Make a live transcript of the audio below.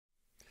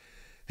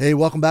Hey,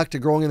 welcome back to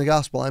Growing in the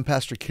Gospel. I'm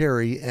Pastor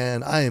Cary,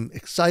 and I am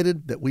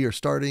excited that we are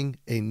starting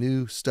a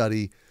new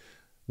study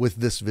with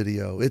this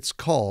video. It's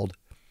called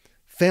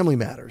Family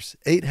Matters,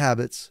 8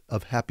 Habits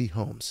of Happy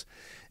Homes.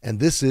 And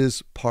this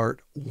is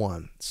part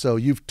 1. So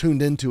you've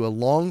tuned into a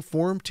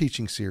long-form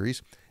teaching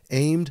series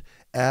aimed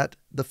at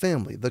the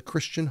family, the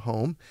Christian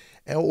home,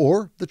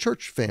 or the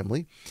church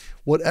family.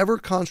 Whatever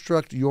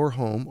construct your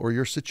home or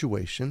your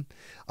situation,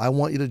 I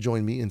want you to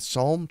join me in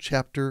Psalm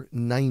chapter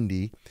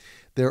 90.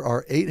 There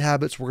are 8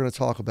 habits we're going to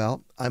talk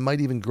about. I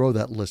might even grow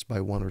that list by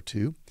 1 or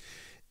 2.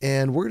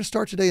 And we're going to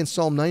start today in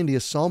Psalm 90, a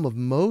psalm of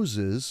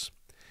Moses,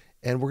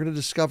 and we're going to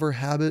discover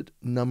habit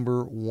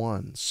number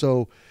 1.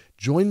 So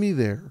join me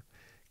there.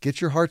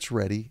 Get your hearts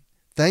ready.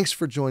 Thanks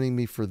for joining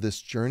me for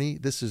this journey.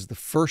 This is the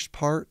first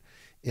part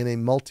in a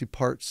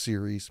multi-part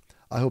series.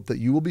 I hope that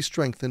you will be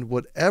strengthened,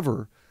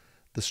 whatever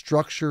the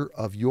structure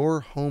of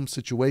your home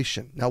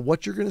situation. Now,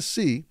 what you're going to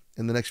see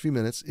in the next few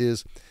minutes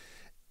is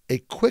a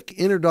quick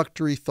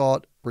introductory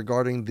thought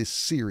regarding this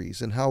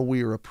series and how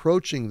we are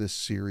approaching this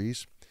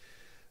series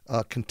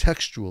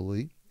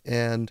contextually,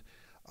 and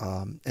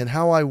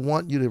how I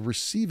want you to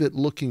receive it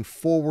looking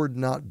forward,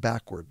 not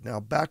backward. Now,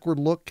 backward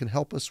look can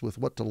help us with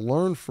what to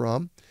learn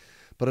from,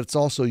 but it's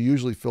also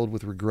usually filled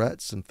with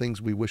regrets and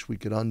things we wish we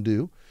could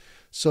undo.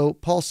 So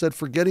Paul said,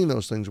 forgetting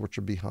those things which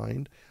are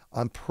behind,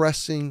 I'm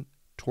pressing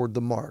toward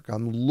the mark.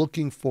 I'm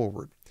looking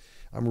forward.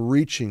 I'm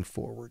reaching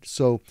forward.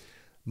 So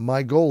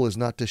my goal is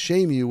not to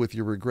shame you with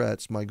your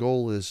regrets. My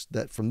goal is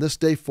that from this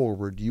day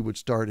forward, you would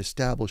start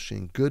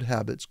establishing good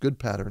habits, good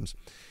patterns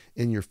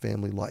in your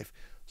family life.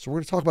 So we're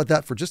going to talk about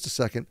that for just a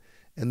second,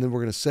 and then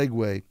we're going to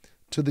segue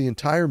to the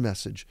entire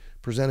message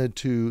presented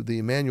to the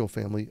Emmanuel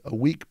family a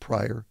week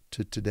prior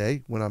to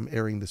today when I'm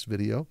airing this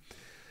video.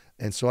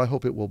 And so I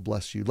hope it will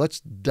bless you.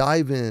 Let's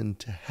dive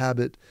into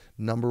habit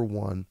number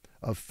 1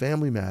 of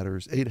Family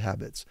Matters, 8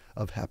 Habits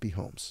of Happy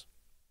Homes.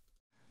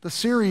 The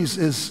series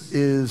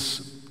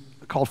is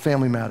called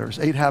Family Matters,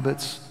 8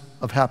 Habits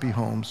of Happy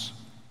Homes.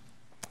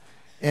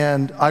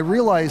 And I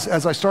realize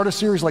as I start a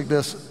series like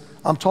this,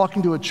 I'm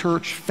talking to a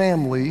church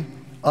family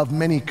of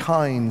many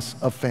kinds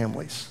of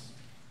families.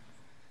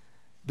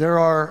 There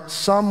are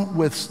some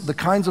with the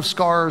kinds of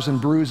scars and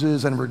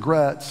bruises and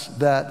regrets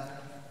that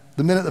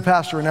the minute the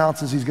pastor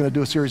announces he's going to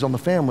do a series on the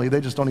family,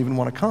 they just don't even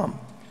want to come.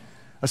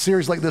 A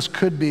series like this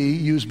could be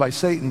used by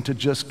Satan to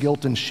just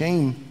guilt and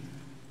shame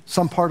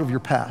some part of your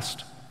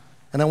past.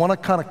 And I want to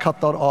kind of cut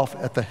that off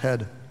at the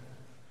head.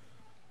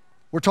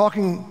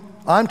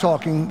 I'm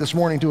talking this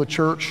morning to a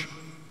church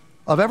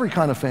of every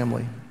kind of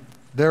family.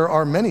 There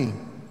are many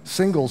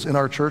singles in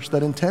our church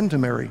that intend to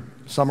marry.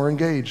 Some are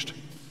engaged.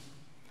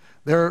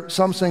 There are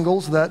some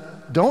singles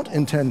that don't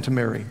intend to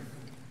marry.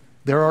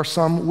 There are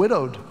some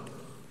widowed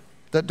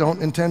that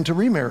don't intend to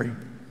remarry.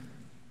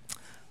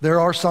 There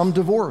are some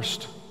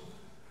divorced.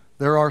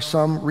 There are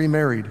some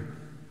remarried.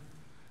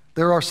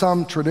 There are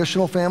some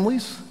traditional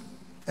families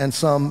and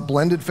some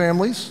blended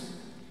families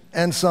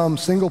and some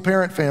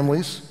single-parent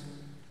families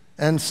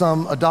and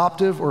some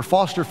adoptive or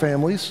foster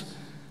families,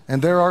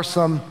 and there are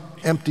some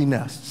empty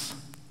nests.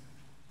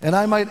 And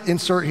I might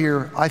insert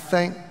here, I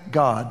thank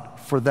God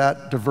for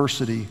that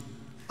diversity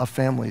of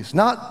families.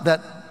 Not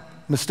that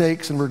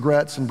mistakes and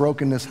regrets and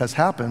brokenness has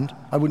happened.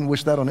 I wouldn't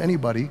wish that on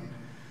anybody.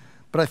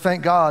 But I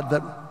thank God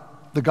that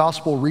the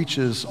gospel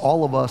reaches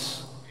all of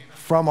us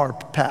from our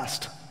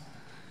past.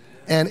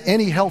 And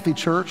any healthy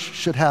church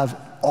should have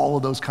all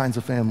of those kinds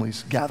of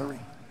families gathering.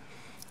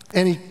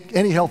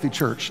 Any healthy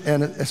church,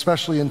 and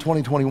especially in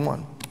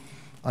 2021.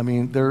 I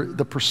mean,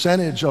 the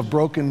percentage of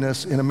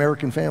brokenness in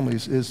American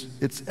families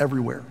it's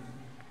everywhere.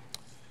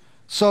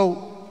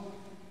 So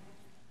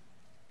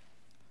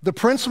the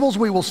principles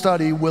we will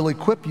study will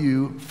equip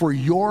you for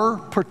your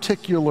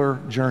particular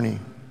journey.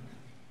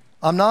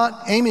 I'm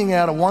not aiming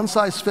at a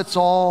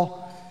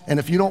one-size-fits-all, and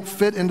if you don't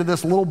fit into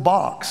this little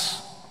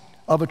box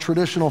of a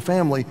traditional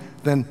family,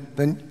 then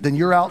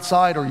you're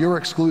outside or you're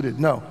excluded.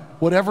 No,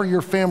 whatever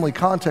your family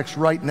context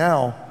right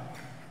now,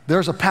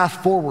 there's a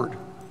path forward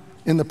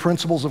in the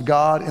principles of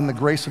God, in the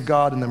grace of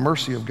God, in the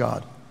mercy of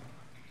God.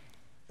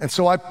 And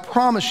so I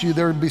promise you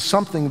there will be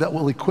something that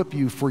will equip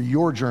you for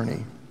your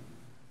journey.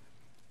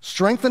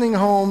 Strengthening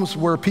homes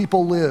where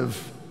people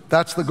live,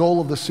 that's the goal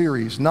of the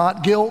series.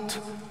 Not guilt,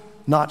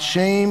 not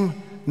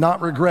shame,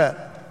 not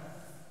regret.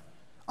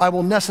 I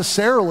will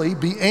necessarily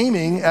be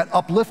aiming at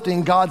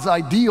uplifting God's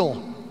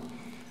ideal.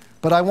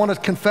 But I want to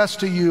confess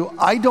to you,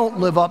 I don't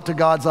live up to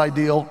God's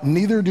ideal,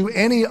 neither do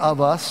any of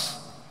us.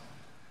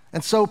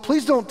 And so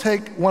please don't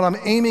take when I'm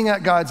aiming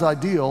at God's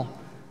ideal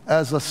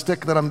as a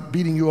stick that I'm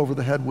beating you over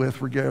the head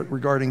with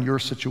regarding your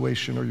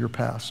situation or your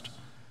past.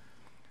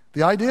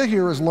 The idea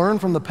here is learn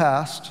from the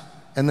past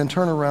and then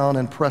turn around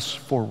and press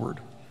forward,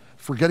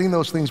 forgetting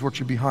those things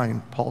which are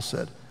behind, Paul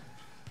said.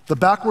 The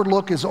backward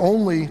look is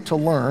only to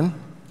learn.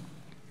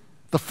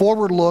 The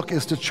forward look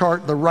is to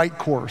chart the right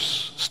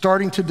course,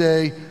 starting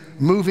today,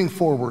 moving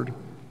forward.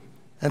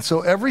 And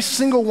so every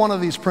single one of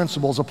these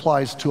principles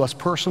applies to us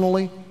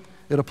personally.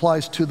 It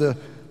applies to the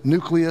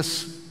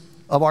nucleus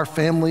of our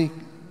family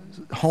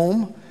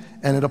home,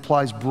 and it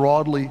applies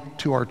broadly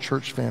to our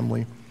church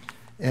family.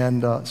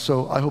 And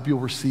so I hope you'll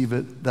receive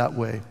it that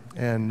way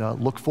and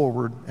look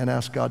forward and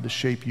ask God to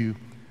shape you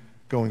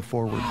going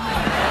forward.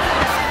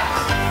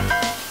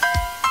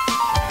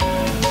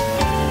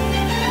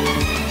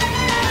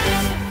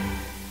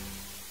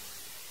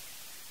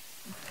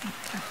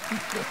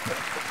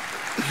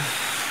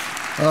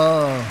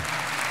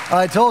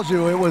 I told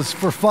you it was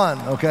for fun,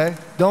 okay?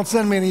 Don't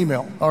send me an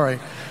email. All right.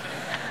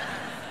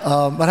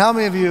 But how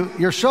many of you,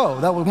 your show,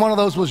 one of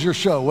those was your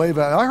show way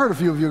back. I heard a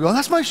few of you go,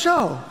 that's my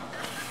show.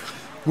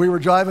 We were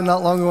driving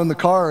not long ago in the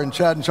car, and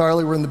Chad and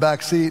Charlie were in the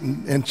back seat,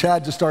 and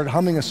Chad just started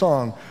humming a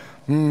song.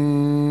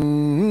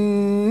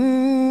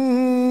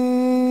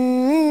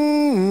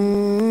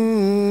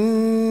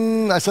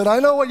 I said, I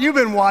know what you've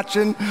been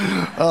watching.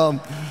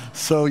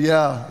 So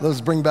yeah, those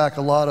bring back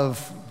a lot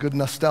of good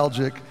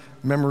nostalgic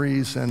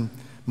memories and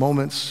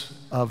moments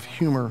of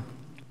humor.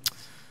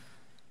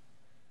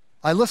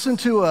 I listened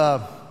to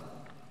an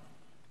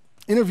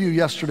interview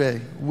yesterday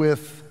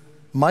with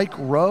Mike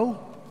Rowe.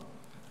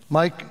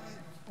 Mike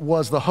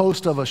was the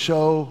host of a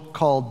show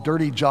called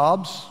Dirty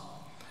Jobs.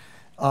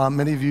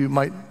 Many of you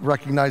might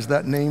recognize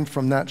that name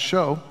from that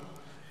show.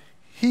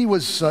 He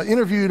was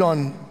interviewed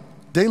on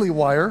Daily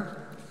Wire,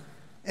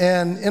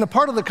 and in a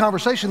part of the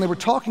conversation, they were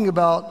talking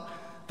about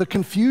the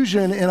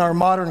confusion in our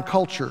modern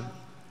culture.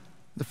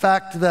 The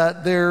fact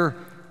that there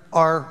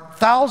are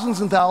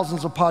thousands and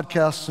thousands of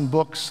podcasts and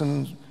books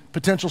and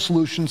potential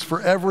solutions for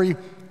every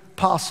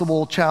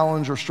possible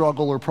challenge or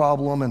struggle or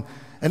problem,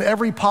 and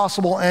every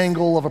possible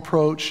angle of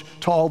approach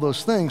to all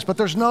those things, but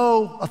there's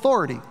no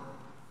authority.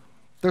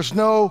 There's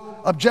no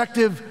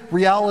objective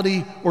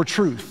reality or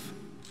truth.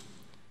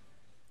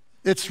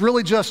 It's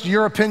really just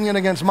your opinion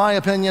against my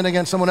opinion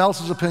against someone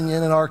else's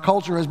opinion, and our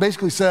culture has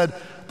basically said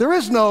there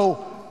is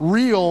no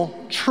real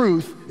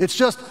truth. It's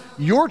just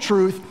your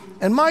truth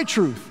and my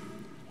truth,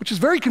 which is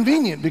very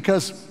convenient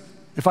because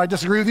if I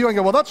disagree with you, I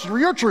go, well, that's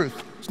your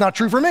truth. It's not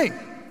true for me.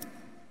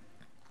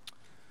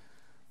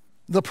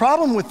 The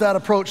problem with that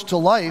approach to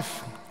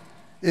life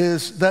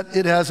is that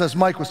it has, as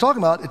Mike was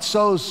talking about, it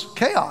sows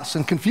chaos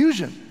and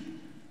confusion.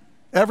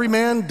 Every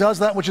man does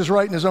that which is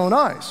right in his own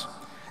eyes.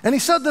 And he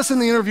said this in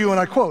the interview, and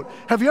I quote,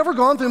 have you ever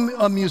gone to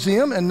a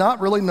museum and not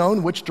really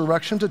known which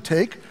direction to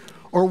take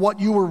or what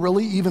you were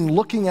really even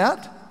looking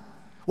at?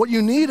 What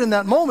you need in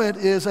that moment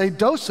is a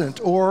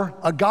docent or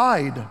a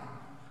guide.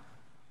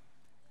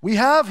 We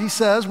have, he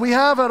says, we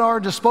have at our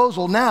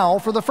disposal now,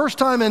 for the first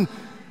time in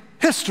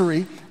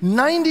history,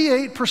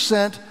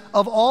 98%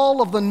 of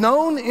all of the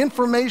known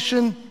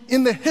information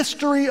in the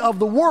history of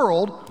the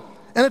world,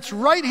 and it's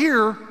right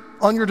here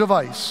on your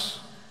device.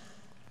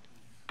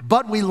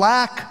 But we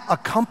lack a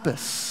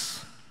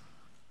compass.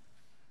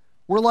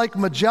 We're like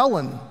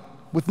Magellan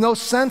with no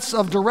sense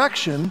of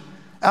direction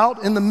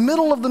out in the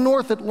middle of the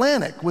North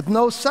Atlantic with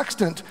no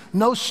sextant,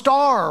 no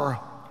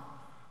star.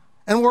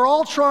 And we're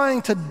all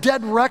trying to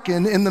dead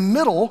reckon in the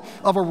middle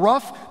of a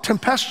rough,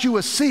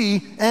 tempestuous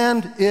sea,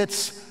 and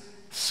it's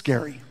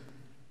scary.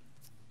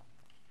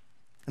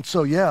 And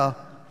so, yeah,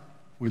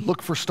 we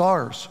look for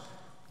stars.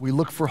 We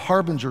look for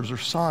harbingers or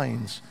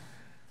signs.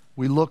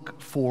 We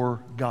look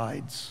for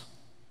guides.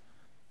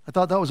 I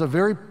thought that was a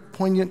very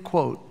poignant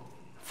quote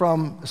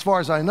from, as far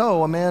as I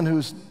know, a man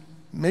who's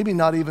maybe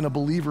not even a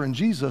believer in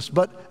Jesus,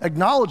 but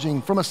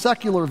acknowledging from a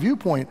secular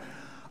viewpoint,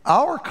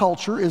 our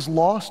culture is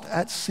lost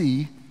at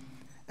sea,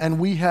 and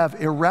we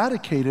have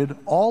eradicated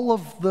all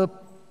of the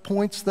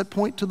points that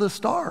point to the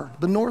star,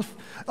 the north.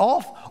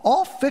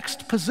 All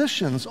fixed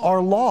positions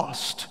are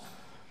lost.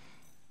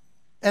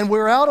 And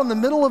we're out in the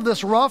middle of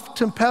this rough,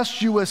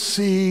 tempestuous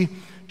sea,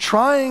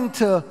 trying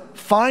to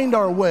find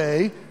our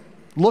way,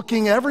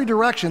 looking every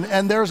direction,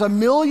 and there's a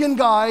million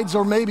guides,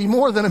 or maybe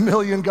more than a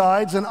million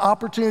guides and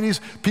opportunities,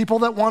 people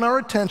that want our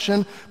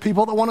attention,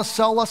 people that want to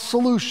sell us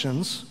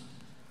solutions.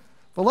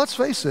 But let's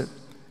face it,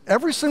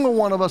 every single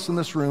one of us in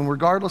this room,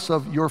 regardless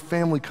of your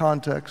family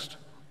context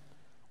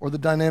or the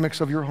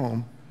dynamics of your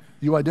home,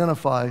 you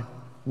identify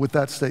with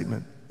that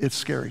statement. It's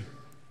scary.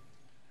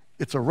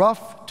 It's a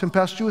rough,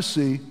 tempestuous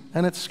sea,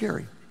 and it's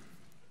scary.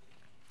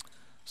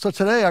 So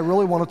today I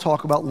really want to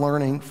talk about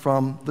learning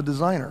from the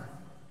designer.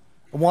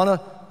 I want to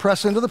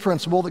press into the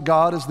principle that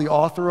God is the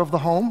author of the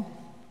home.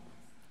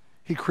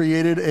 He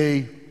created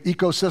an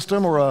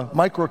ecosystem or a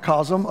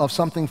microcosm of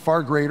something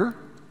far greater.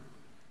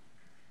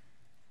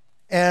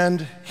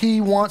 And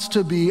He wants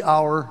to be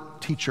our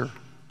teacher.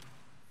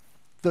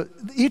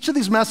 Each of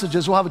these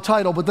messages will have a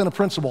title, but then a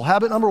principle.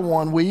 Habit number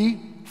one, we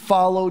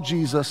follow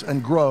Jesus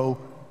and grow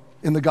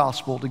in the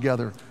gospel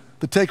together.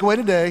 The takeaway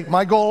today,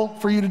 my goal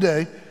for you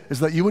today, is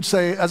that you would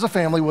say, as a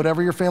family,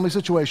 whatever your family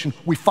situation,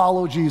 we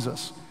follow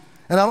Jesus.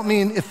 And I don't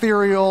mean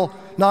ethereal,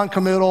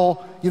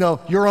 non-committal,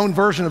 your own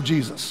version of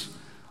Jesus.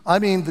 I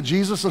mean the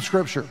Jesus of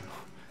Scripture,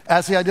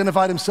 as He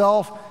identified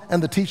Himself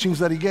and the teachings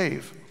that He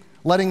gave.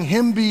 Letting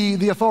Him be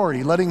the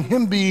authority, letting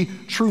Him be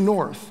true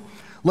north,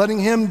 letting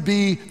Him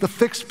be the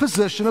fixed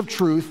position of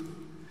truth,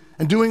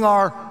 and doing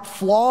our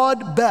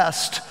flawed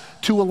best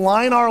to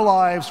align our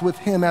lives with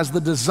Him as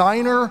the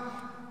designer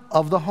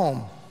of the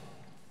home.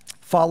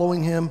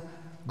 following him,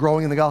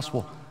 growing in the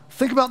gospel.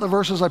 Think about the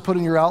verses I put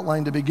in your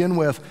outline to begin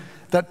with,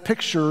 that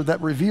picture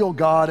that reveal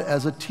God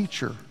as a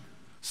teacher.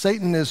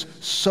 Satan is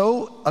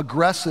so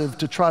aggressive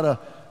to try to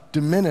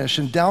diminish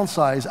and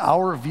downsize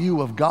our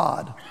view of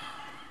God.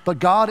 But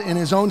God, in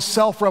his own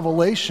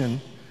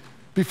self-revelation,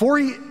 before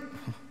he,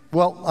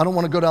 well, I don't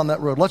want to go down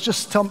that road. Let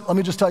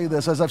me just tell you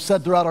this, as I've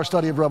said throughout our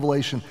study of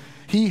Revelation,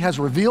 he has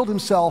revealed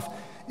himself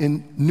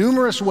in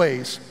numerous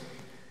ways,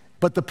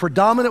 but the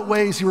predominant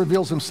ways he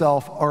reveals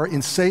himself are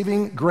in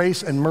saving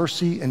grace and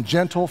mercy and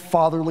gentle,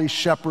 fatherly,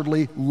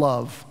 shepherdly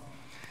love.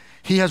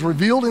 He has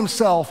revealed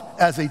himself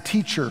as a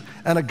teacher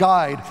and a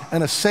guide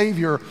and a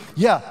savior.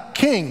 Yeah,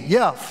 king.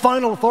 Yeah,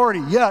 final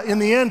authority. Yeah, in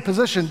the end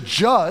position,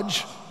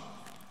 judge.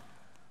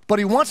 But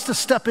he wants to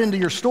step into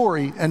your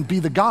story and be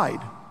the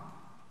guide.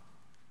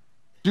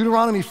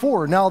 Deuteronomy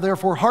 4, now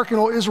therefore hearken,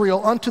 O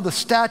Israel, unto the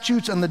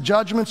statutes and the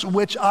judgments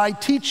which I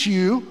teach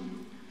you,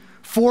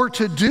 for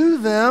to do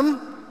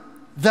them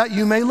that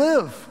you may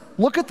live.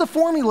 Look at the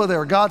formula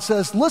there. God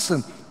says,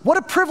 listen, what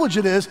a privilege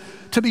it is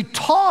to be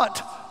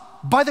taught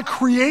by the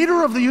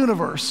creator of the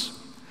universe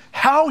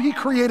how he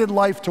created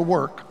life to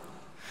work.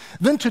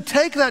 Then to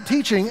take that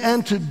teaching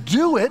and to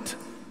do it,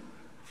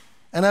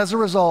 and as a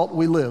result,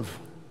 we live.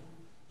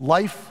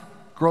 Life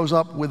grows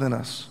up within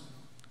us.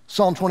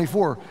 Psalm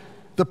 24,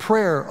 the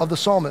prayer of the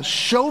psalmist,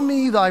 show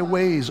me thy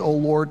ways, O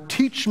Lord,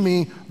 teach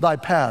me thy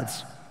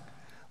paths.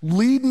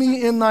 Lead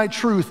me in thy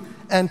truth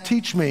and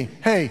teach me.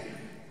 Hey,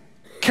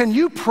 can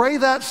you pray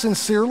that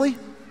sincerely?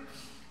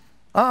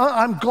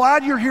 I'm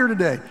glad you're here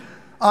today.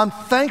 I'm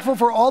thankful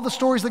for all the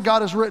stories that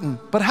God has written.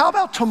 But how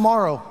about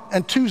tomorrow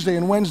and Tuesday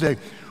and Wednesday,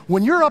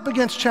 when you're up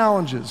against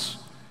challenges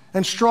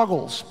and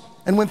struggles,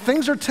 and when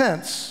things are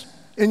tense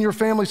in your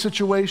family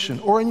situation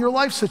or in your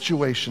life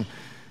situation,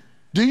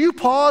 do you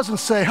pause and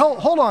say,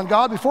 hold on,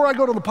 God, before I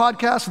go to the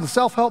podcast and the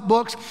self-help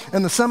books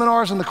and the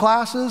seminars and the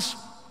classes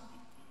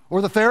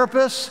or the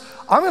therapists,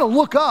 I'm going to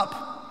look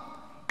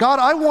up. God,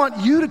 I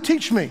want you to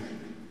teach me.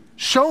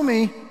 Show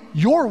me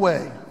your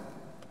way.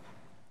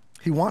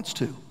 He wants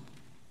to.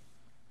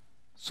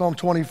 Psalm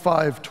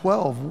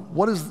 25:12,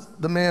 what is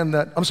the man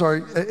that,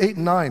 8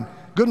 and 9,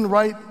 good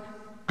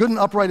and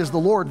upright is the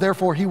Lord,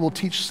 therefore he will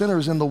teach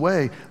sinners in the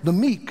way. The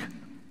meek,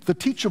 the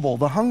teachable,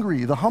 the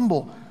hungry, the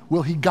humble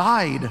will he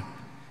guide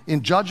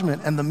in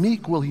judgment, and the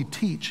meek will he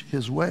teach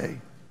his way.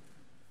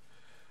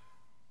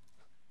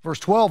 Verse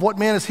 12, what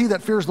man is he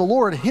that fears the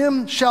Lord?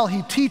 Him shall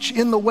he teach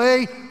in the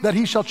way that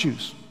he shall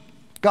choose.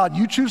 God,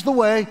 you choose the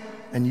way,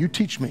 and you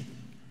teach me.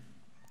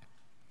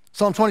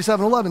 Psalm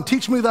 27:11,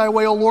 teach me thy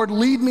way, O Lord,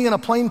 lead me in a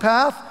plain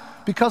path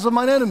because of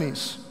mine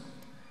enemies.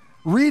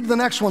 Read the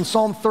next one,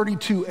 Psalm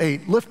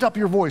 32:8. Lift up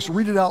your voice,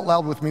 read it out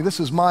loud with me. This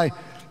is my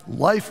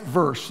life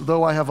verse,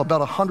 though I have about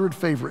 100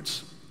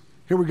 favorites.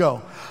 Here we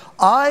go.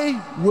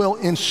 I will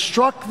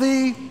instruct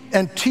thee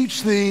and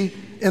teach thee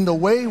in the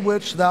way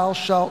which thou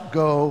shalt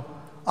go.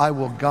 I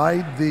will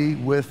guide thee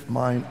with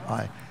mine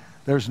eye.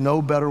 There's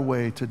no better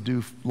way to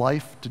do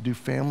life, to do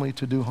family,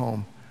 to do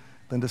home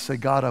than to say,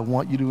 God, I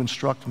want you to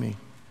instruct me.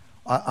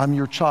 I'm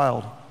your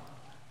child.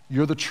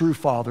 You're the true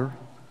father.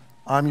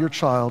 I'm your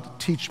child.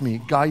 Teach me,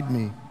 guide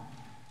me.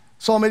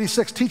 Psalm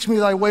 86, teach me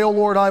thy way, O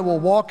Lord, I will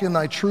walk in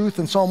thy truth.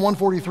 And Psalm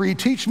 143,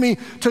 teach me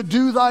to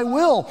do thy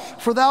will,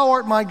 for thou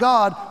art my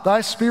God,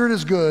 thy spirit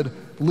is good.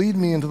 Lead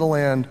me into the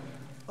land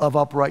of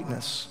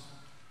uprightness.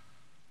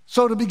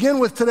 So to begin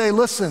with today,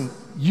 listen,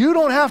 you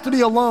don't have to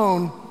be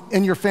alone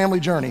in your family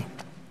journey.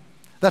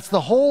 That's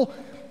the whole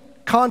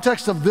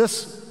context of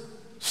this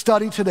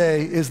study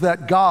today, is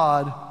that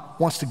God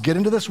wants to get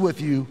into this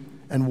with you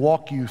and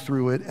walk you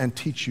through it and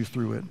teach you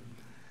through it.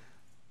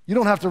 You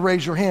don't have to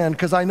raise your hand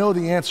because I know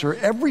the answer.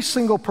 Every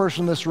single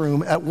person in this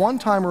room at one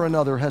time or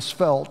another has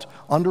felt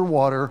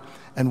underwater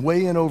and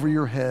way in over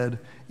your head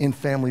in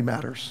family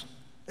matters.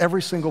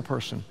 Every single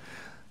person.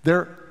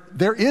 There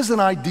is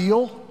an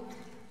ideal,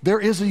 there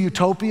is a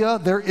utopia,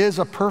 there is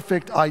a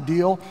perfect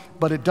ideal,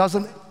 but it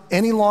doesn't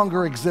any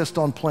longer exist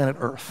on planet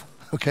Earth,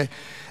 okay?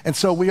 And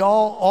so we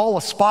all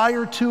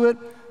aspire to it,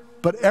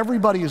 but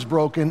everybody is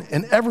broken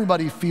and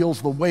everybody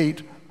feels the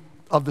weight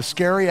of the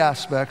scary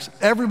aspects.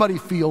 Everybody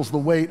feels the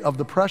weight of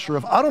the pressure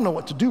of, I don't know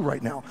what to do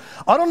right now.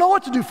 I don't know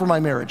what to do for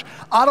my marriage.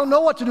 I don't know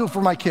what to do for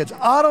my kids.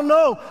 I don't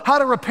know how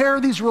to repair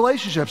these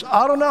relationships.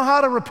 I don't know how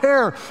to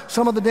repair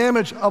some of the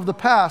damage of the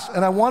past.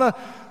 And I want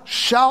to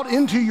shout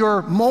into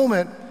your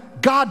moment,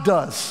 God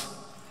does.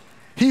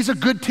 He's a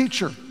good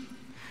teacher.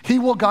 He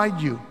will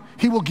guide you.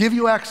 He will give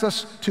you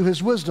access to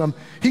his wisdom.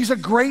 He's a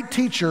great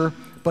teacher,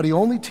 but he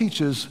only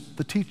teaches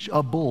the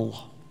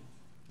teachable.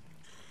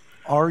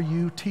 Are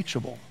you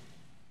teachable?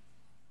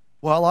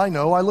 Well, I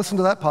know. I listened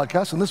to that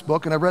podcast and this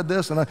book, and I read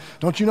this, and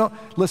don't you know?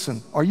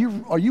 Listen, are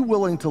you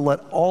willing to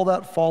let all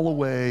that fall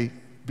away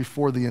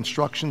before the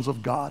instructions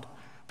of God?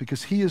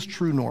 Because he is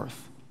true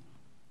north.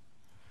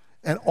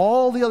 And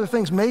all the other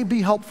things may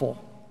be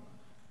helpful.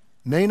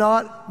 May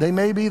not, they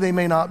may be, they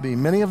may not be.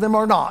 Many of them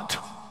are not.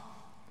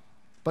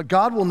 But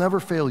God will never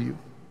fail you.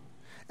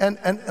 And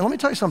let me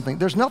tell you something.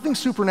 There's nothing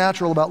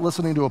supernatural about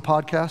listening to a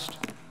podcast,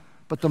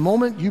 But the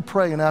moment you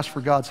pray and ask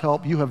for God's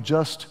help, you have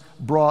just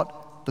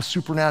brought the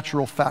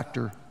supernatural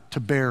factor to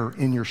bear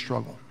in your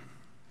struggle.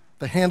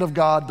 The hand of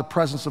God, the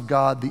presence of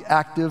God, the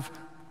active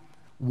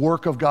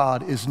work of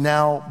God is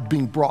now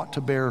being brought to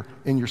bear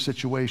in your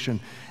situation.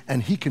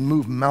 And he can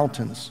move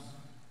mountains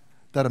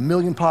that 1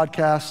 million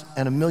podcasts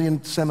and 1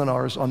 million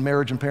seminars on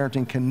marriage and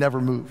parenting can never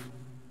move.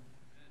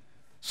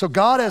 So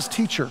God as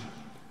teacher.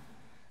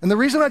 And the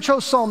reason I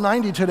chose Psalm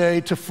 90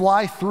 today to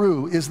fly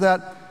through is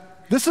that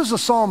this is a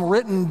psalm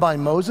written by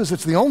Moses.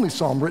 It's the only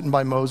psalm written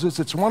by Moses.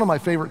 It's one of my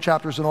favorite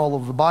chapters in all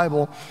of the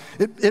Bible.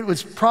 It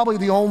was probably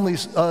the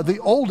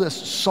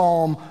oldest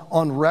psalm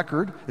on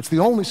record. It's the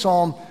only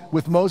psalm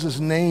with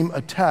Moses' name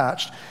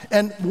attached.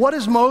 And what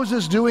is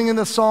Moses doing in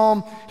this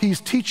psalm?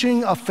 He's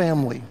teaching a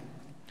family.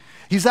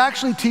 He's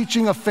actually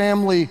teaching a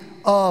family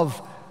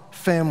of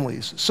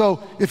families.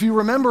 So if you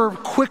remember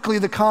quickly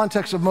the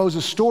context of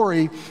Moses'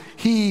 story,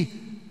 he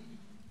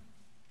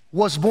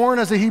was born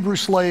as a Hebrew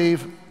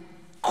slave,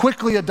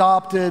 quickly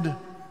adopted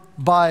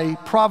by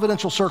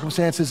providential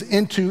circumstances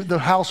into the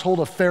household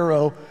of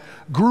Pharaoh,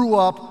 grew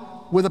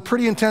up with a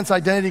pretty intense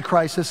identity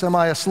crisis. Am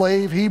I a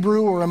slave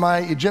Hebrew or am I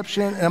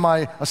Egyptian? Am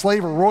I a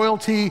slave of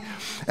royalty?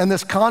 And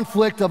this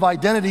conflict of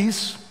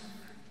identities,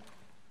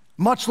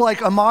 much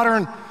like a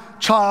modern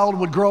child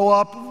would grow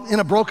up in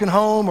a broken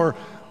home or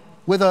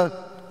with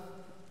a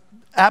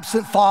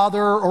absent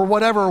father or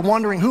whatever,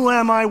 wondering, who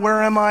am I,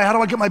 where am I, how do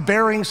I get my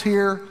bearings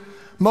here?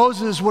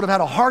 Moses would have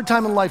had a hard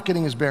time in life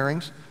getting his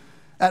bearings.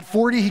 At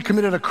 40, he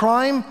committed a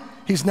crime.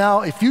 He's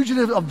now a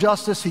fugitive of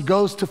justice. He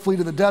goes to flee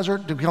to the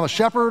desert to become a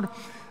shepherd,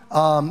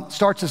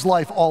 starts his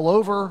life all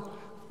over,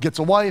 gets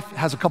a wife,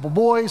 has a couple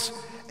boys,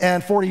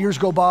 and 40 years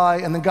go by,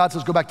 and then God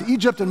says, go back to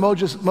Egypt, and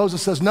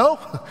Moses says, no.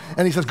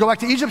 And he says, go back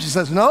to Egypt. He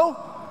says,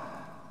 no.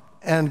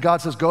 And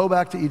God says, go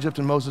back to Egypt,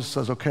 and Moses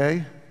says,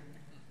 okay.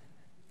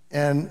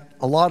 And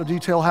a lot of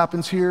detail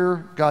happens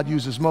here. God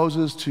uses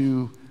Moses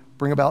to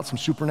bring about some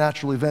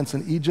supernatural events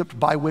in Egypt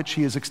by which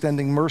he is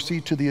extending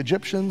mercy to the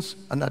Egyptians,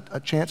 a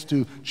chance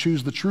to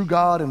choose the true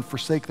God and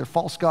forsake their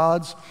false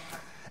gods,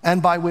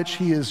 and by which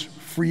he is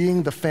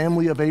freeing the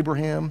family of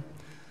Abraham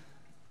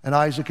and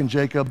Isaac and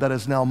Jacob that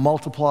is now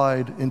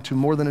multiplied into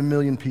more than 1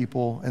 million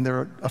people, and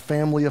they're a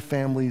family of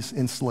families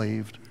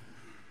enslaved.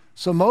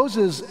 So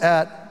Moses,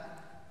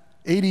 at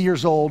 80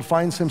 years old,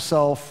 finds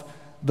himself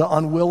the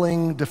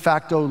unwilling de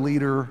facto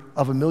leader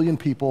of 1 million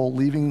people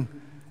leaving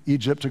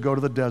Egypt to go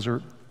to the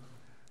desert.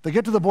 They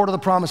get to the border of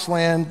the promised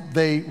land,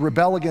 they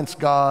rebel against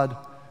God,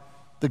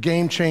 the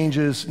game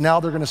changes. Now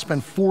they're going to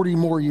spend 40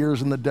 more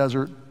years in the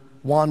desert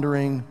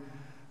wandering.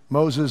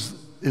 Moses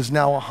is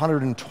now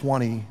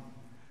 120,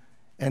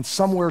 and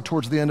somewhere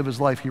towards the end of his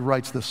life, he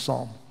writes this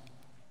psalm.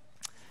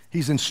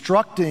 He's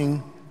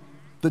instructing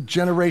the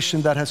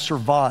generation that has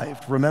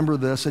survived. Remember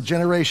this, a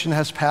generation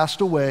has passed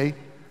away.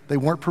 They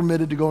weren't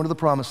permitted to go into the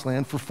promised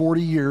land. For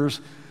 40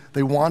 years,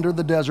 they wandered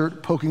the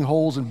desert, poking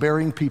holes and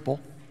burying people.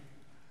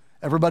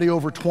 Everybody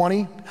over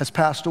 20 has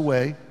passed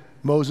away.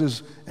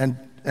 Moses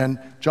and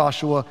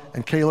Joshua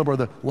and Caleb are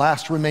the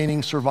last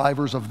remaining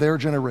survivors of their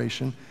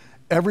generation.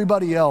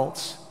 Everybody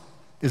else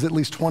is at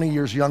least 20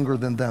 years younger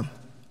than them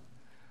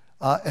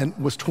and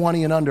was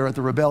 20 and under at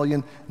the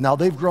rebellion. Now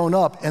they've grown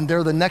up, and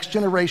they're the next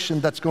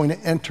generation that's going to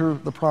enter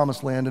the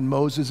promised land. And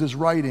Moses is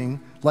writing,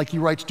 like he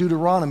writes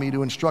Deuteronomy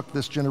to instruct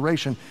this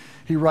generation.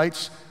 He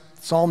writes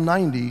Psalm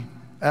 90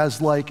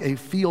 as like a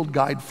field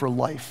guide for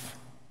life.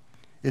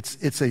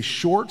 It's a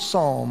short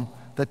psalm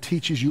that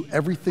teaches you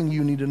everything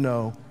you need to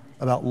know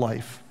about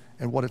life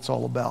and what it's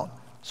all about.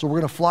 So we're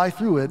going to fly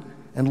through it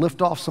and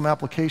lift off some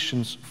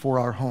applications for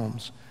our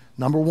homes.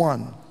 Number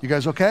one, you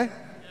guys okay?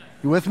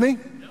 You with me?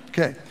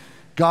 Okay.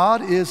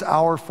 God is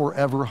our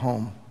forever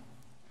home.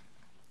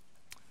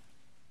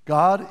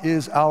 God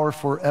is our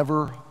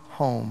forever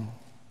home.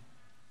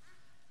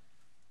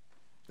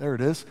 There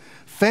it is.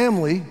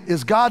 Family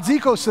is God's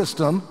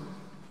ecosystem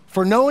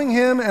for knowing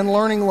him and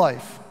learning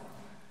life.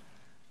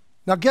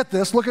 Now get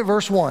this, look at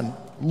verse 1.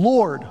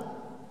 Lord,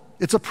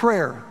 it's a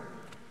prayer.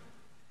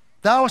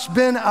 Thou hast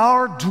been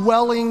our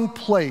dwelling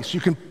place.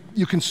 You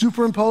can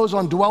superimpose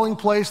on dwelling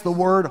place the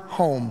word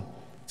home.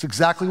 It's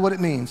exactly what it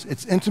means.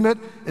 It's intimate,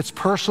 it's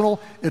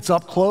personal, it's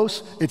up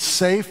close, it's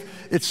safe,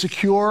 it's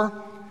secure.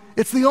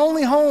 It's the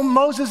only home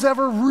Moses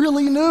ever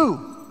really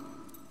knew.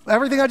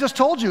 Everything I just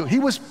told you, he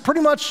was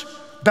pretty much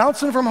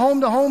bouncing from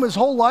home to home his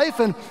whole life,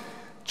 and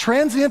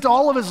transient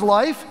all of his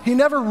life. He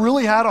never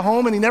really had a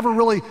home, and he never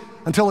really,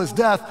 until his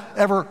death,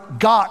 ever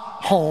got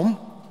home.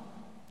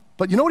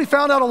 But you know what he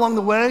found out along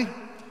the way?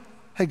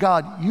 Hey,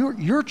 God,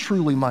 you're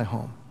truly my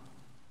home.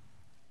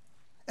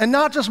 And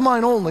not just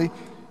mine only,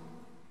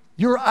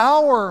 you're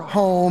our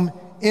home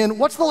in,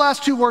 what's the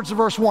last two words of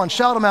verse 1?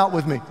 Shout them out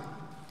with me.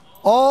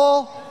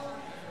 All,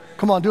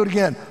 come on, do it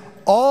again.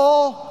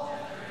 All.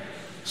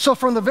 So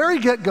from the very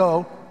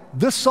get-go,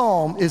 this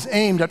psalm is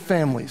aimed at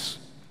families.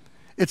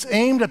 It's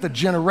aimed at the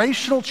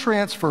generational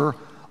transfer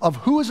of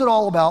who is it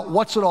all about,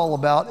 what's it all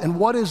about, and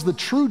what is the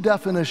true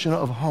definition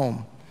of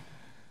home.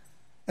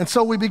 And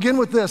so we begin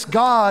with this.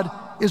 God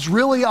is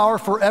really our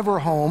forever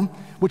home.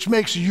 which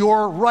makes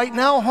your right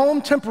now home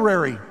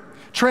temporary,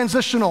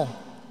 transitional.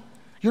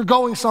 You're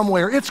going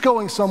somewhere, it's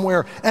going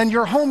somewhere, and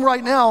your home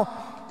right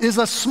now is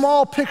a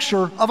small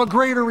picture of a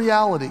greater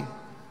reality.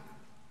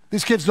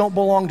 These kids don't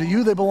belong to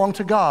you, they belong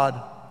to God.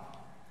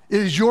 It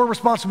is your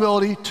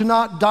responsibility to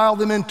not dial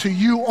them into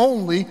you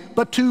only,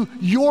 but to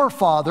your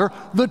Father,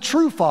 the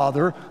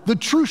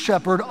true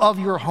shepherd of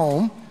your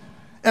home,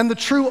 and the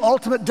true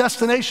ultimate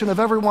destination of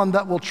everyone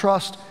that will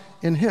trust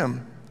in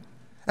him.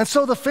 And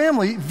so the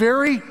family,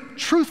 very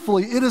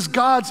truthfully, it is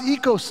God's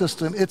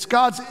ecosystem. It's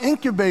God's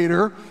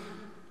incubator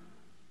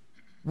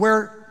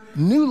where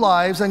new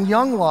lives and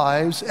young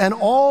lives and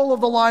all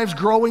of the lives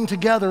growing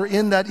together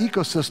in that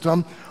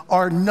ecosystem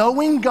are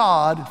knowing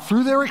God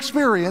through their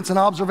experience and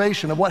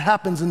observation of what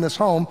happens in this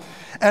home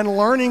and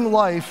learning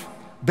life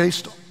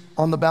based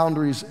on the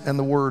boundaries and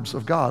the words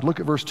of God.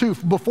 Look at verse 2.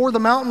 Before the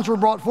mountains were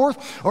brought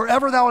forth, or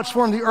ever thou hadst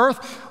formed the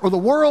earth or the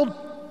world,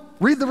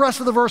 read the rest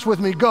of the verse with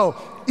me. Go.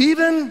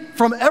 Even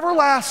from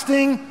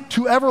everlasting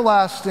to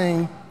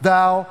everlasting,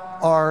 thou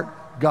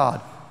art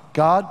God.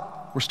 God,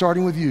 we're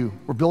starting with you.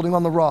 We're building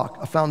on the rock,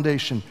 a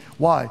foundation.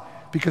 Why?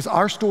 Because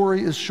our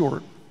story is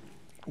short.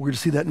 We're going to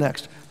see that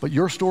next. But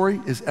your story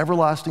is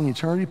everlasting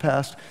eternity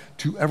past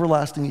to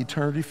everlasting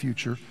eternity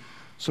future.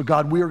 So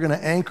God, we are going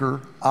to anchor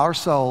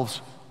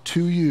ourselves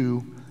to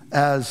you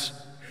as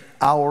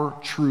our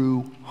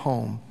true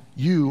home.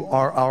 You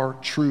are our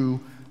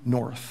true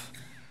north.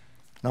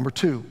 Number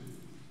 2,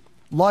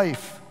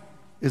 life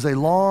is a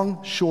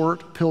long,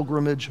 short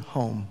pilgrimage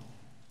home.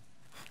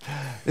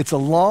 It's a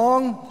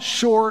long,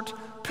 short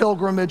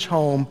pilgrimage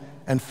home,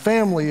 and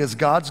family is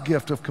God's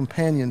gift of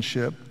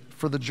companionship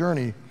for the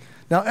journey.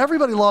 Now,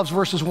 everybody loves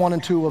verses 1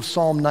 and 2 of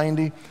Psalm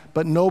 90,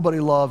 but nobody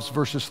loves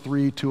verses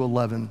 3 to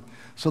 11.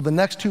 So the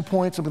next 2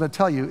 points I'm going to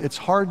tell you, it's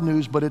hard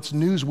news, but it's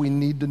news we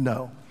need to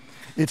know.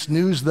 It's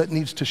news that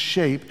needs to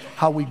shape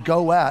how we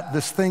go at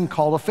this thing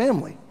called a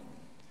family.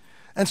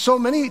 And so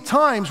many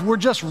times we're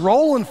just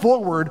rolling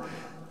forward,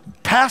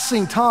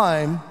 passing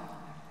time,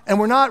 and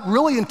we're not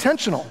really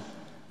intentional.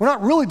 We're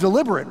not really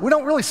deliberate. We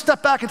don't really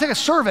step back and take a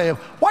survey of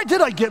why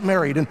did I get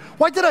married and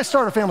why did I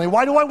start a family?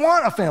 Why do I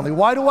want a family?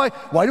 Why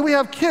do we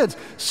have kids?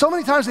 So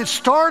many times it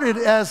started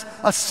as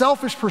a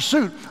selfish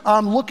pursuit.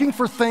 I'm looking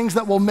for things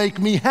that will make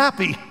me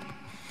happy.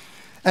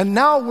 And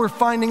now we're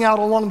finding out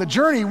along the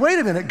journey, wait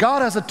a minute,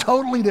 God has a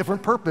totally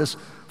different purpose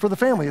for the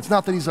family. It's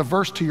not that he's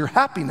averse to your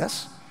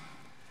happiness.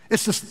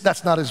 It's just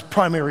that's not his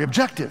primary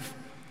objective.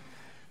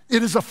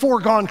 It is a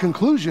foregone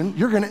conclusion.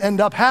 You're going to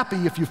end up happy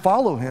if you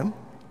follow him.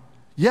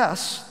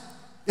 Yes,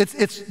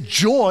 it's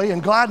joy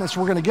and gladness.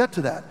 We're going to get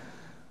to that.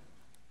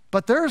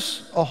 But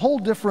there's a whole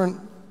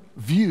different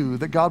view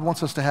that God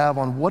wants us to have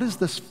on what is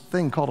this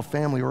thing called a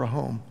family or a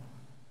home?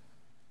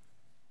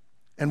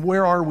 And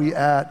where are we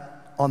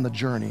at on the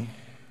journey?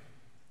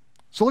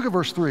 So look at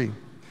verse 3.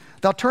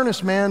 Thou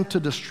turnest man to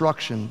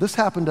destruction. This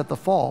happened at the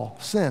fall.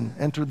 Sin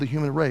entered the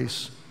human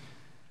race,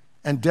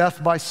 and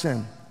death by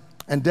sin.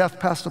 And death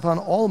passed upon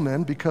all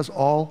men because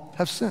all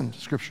have sinned,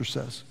 Scripture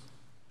says.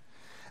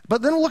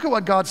 But then look at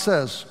what God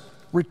says.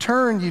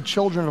 Return, ye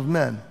children of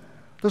men.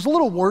 There's a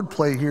little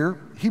wordplay here.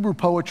 Hebrew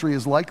poetry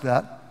is like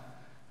that.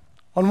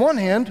 On one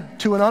hand,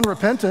 to an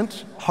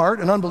unrepentant heart,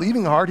 an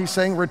unbelieving heart, he's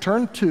saying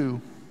return to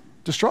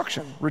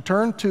destruction.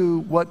 Return to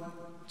what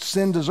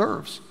sin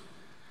deserves.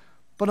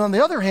 But on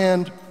the other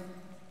hand,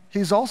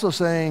 he's also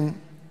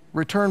saying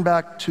return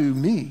back to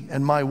me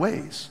and my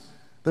ways.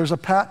 There's a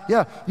path,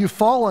 yeah, you've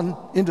fallen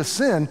into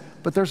sin,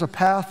 but there's a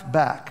path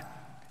back.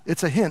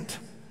 It's a hint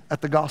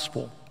at the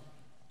gospel.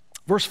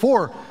 Verse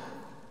 4,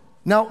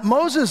 now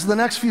Moses, the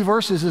next few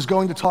verses, is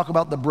going to talk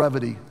about the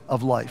brevity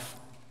of life.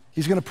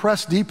 He's going to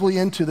press deeply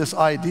into this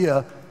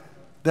idea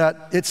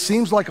that it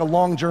seems like a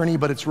long journey,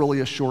 but it's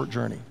really a short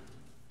journey.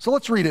 So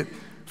let's read it.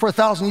 For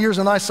 1,000 years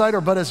in thy sight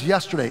are but as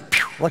yesterday,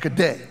 like a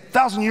day.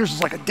 1,000 years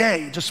is like a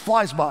day, it just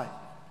flies by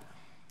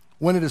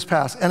when it is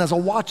past. And as a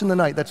watch in the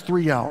night, that's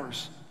 3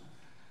 hours.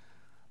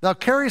 Thou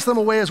carriest them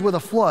away as with a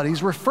flood.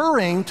 He's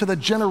referring to the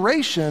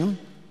generation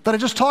that I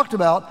just talked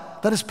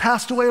about that has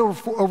passed away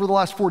over the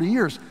last 40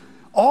 years.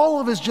 All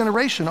of his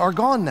generation are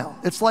gone now.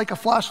 It's like a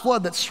flash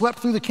flood that swept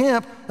through the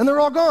camp and they're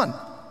all gone.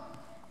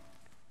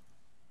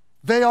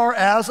 They are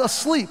as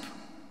asleep.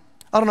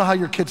 I don't know how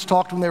your kids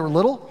talked when they were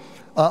little.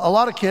 A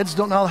lot of kids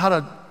don't know how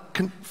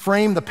to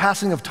frame the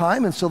passing of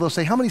time, and so they'll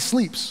say, how many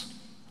sleeps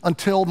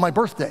until my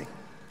birthday?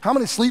 How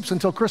many sleeps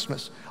until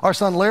Christmas? Our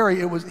son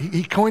Larry,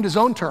 he coined his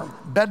own term,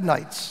 bed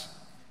nights.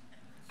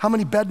 How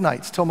many bed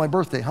nights till my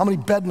birthday? How many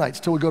bed nights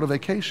till we go to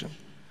vacation?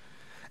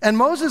 And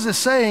Moses is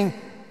saying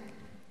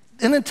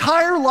an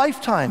entire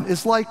lifetime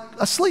is like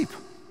a sleep.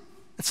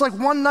 It's like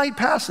one night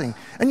passing.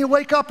 And you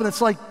wake up and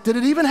it's like, did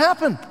it even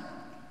happen?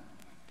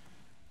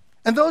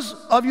 And those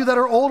of you that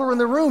are older in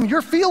the room,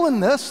 you're feeling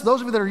this.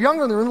 Those of you that are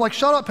younger in the room, like,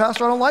 shut up,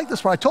 Pastor, I don't like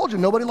this part. I told you,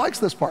 nobody likes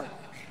this part.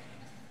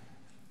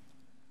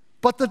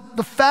 But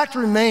the fact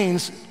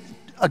remains,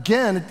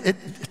 again,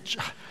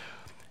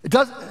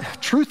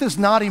 truth is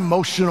not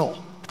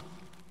emotional.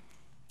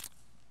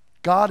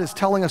 God is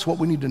telling us what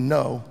we need to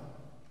know.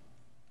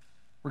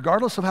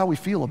 regardless of how we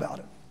feel about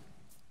it.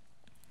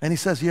 And he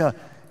says, yeah,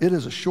 it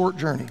is a short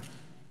journey.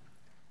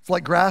 It's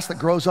like grass that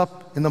grows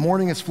up in the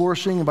morning, it's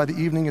flourishing, and by the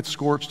evening it's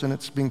scorched and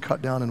it's being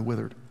cut down and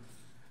withered.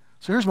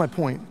 So here's my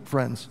point,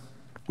 friends.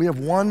 We have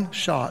one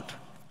shot,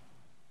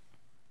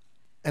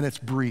 and it's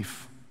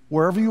brief.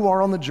 Wherever you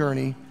are on the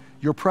journey,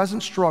 your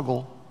present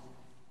struggle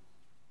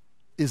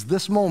is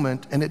this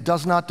moment, and it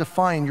does not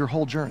define your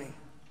whole journey.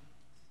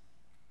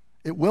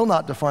 It will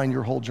not define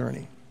your whole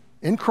journey.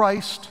 In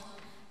Christ,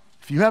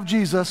 if you have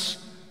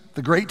Jesus,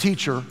 the great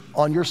teacher,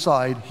 on your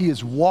side, he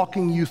is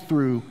walking you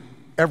through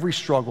every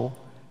struggle,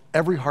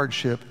 every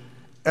hardship,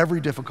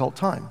 every difficult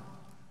time.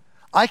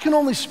 I can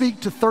only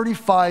speak to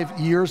 35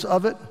 years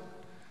of it,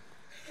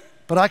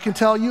 but I can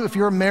tell you if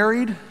you're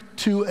married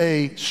to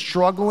a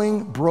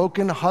struggling,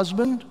 broken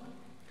husband,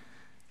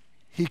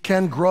 he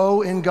can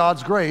grow in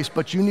God's grace,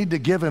 but you need to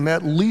give him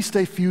at least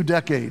a few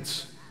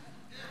decades.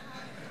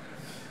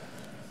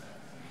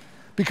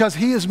 Because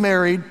he is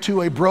married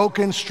to a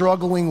broken,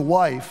 struggling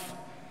wife,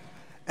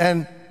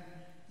 and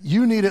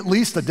you need at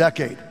least a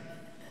decade.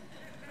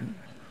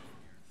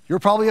 You're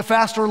probably a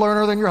faster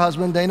learner than your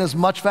husband. Dana's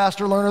much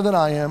faster learner than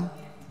I am.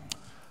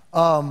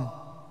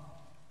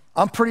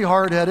 I'm pretty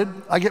hard-headed.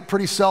 I get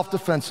pretty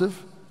self-defensive.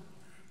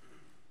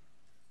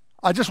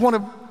 I just want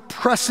to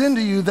press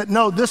into you that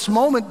no, this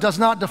moment does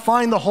not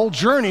define the whole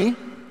journey.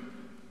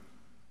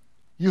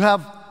 You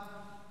have,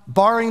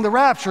 barring the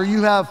rapture,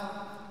 you have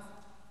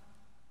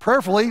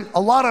prayerfully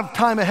a lot of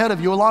time ahead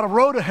of you, a lot of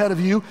road ahead of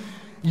you.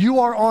 You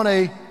are on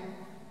a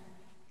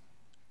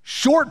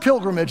short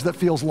pilgrimage that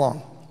feels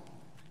long.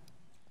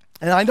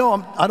 And I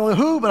don't know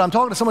who, but I'm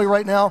talking to somebody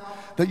right now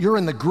that you're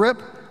in the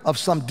grip of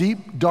some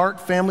deep, dark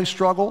family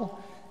struggle,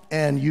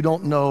 and you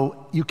don't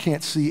know, you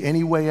can't see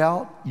any way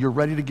out. You're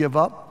ready to give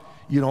up.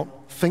 You don't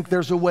think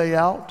there's a way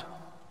out.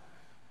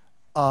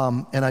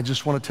 And I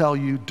just want to tell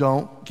you,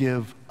 don't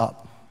give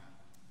up.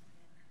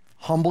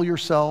 Humble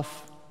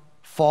yourself,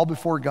 fall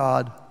before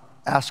God,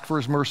 ask for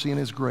his mercy and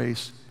his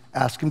grace,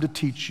 ask him to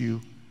teach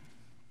you,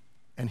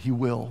 and he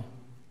will.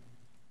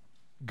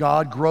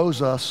 God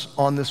grows us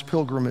on this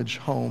pilgrimage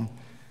home.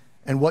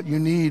 And what you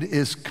need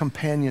is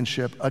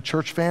companionship, a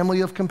church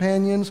family of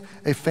companions,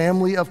 a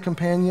family of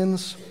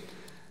companions.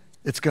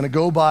 It's going to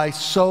go by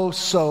so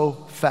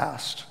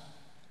fast.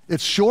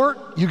 It's short,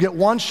 you get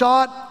one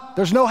shot,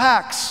 there's no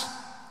hacks.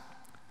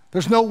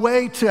 There's no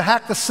way to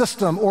hack the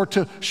system or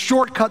to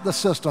shortcut the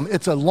system.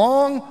 It's a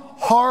long,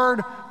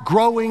 hard,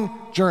 growing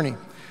journey.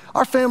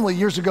 Our family,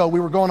 years ago, we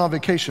were going on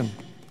vacation.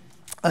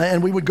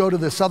 And we would go to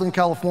the Southern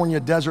California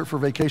desert for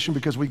vacation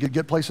because we could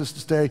get places to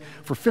stay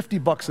for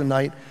 $50 a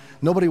night.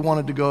 Nobody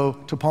wanted to go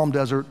to Palm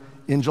Desert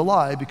in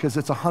July because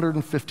it's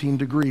 115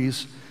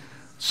 degrees.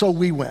 So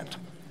we went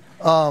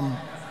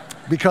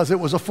because it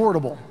was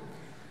affordable.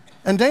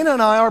 And Dana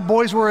and I, our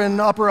boys were in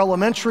upper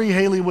elementary.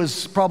 Haley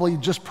was probably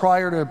just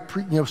prior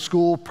to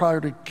school,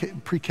 prior to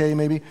pre-K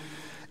maybe.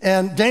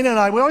 And Dana and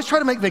I, we always try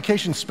to make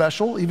vacation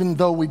special, even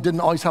though we didn't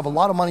always have a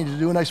lot of money to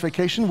do a nice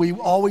vacation. We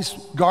always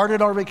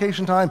guarded our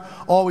vacation time,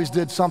 always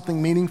did something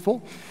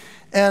meaningful.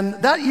 And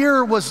that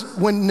year was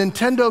when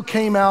Nintendo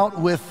came out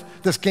with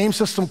this game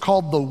system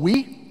called the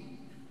Wii.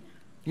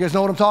 You guys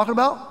know what I'm talking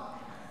about?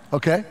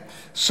 Okay.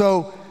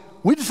 So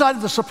we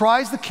decided to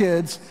surprise the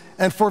kids,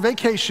 and for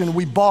vacation,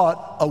 we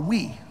bought a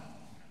Wii.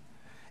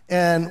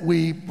 And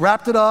we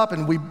wrapped it up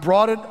and we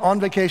brought it on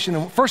vacation.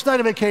 And first night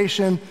of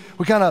vacation,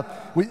 we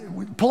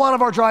pull out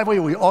of our driveway.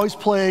 We always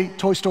play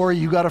Toy Story,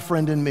 You Got a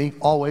Friend in Me,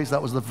 always.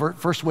 That was the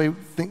first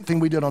thing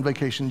we did on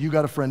vacation, You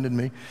Got a Friend in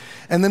Me.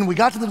 And then we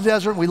got to the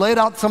desert, we laid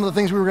out some of the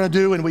things we were gonna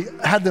do, and we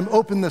had them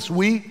open this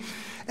Wii.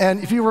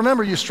 And if you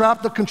remember, you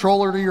strap the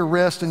controller to your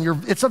wrist,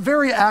 and it's a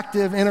very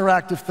active,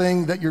 interactive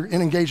thing that you're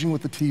engaging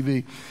with the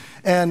TV.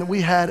 And we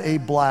had a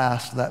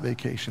blast that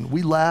vacation.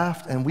 We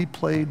laughed and we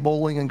played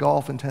bowling and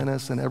golf and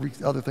tennis and every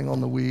other thing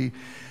on the Wii.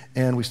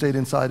 And we stayed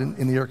inside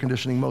in the air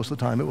conditioning most of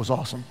the time. It was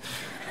awesome.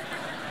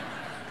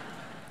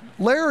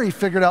 Larry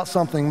figured out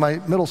something, my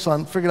middle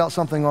son figured out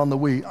something on the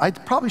Wii. I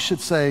probably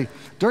should say,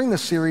 during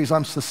this series,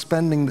 I'm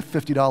suspending the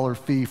 $50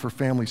 fee for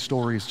family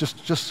stories,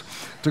 just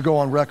to go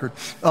on record.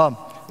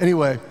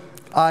 Anyway,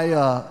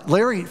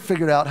 Larry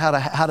figured out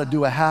how to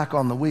do a hack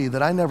on the Wii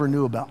that I never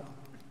knew about.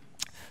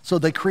 So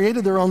they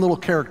created their own little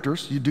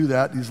characters. You do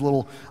that, these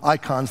little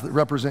icons that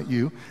represent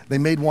you. They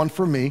made one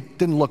for me.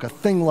 Didn't look a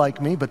thing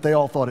like me, but they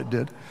all thought it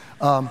did.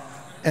 And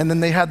then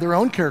they had their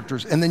own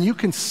characters. And then you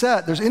can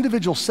there's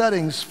individual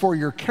settings for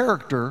your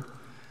character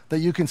that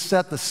you can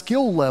set the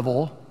skill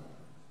level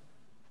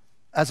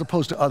as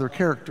opposed to other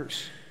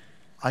characters.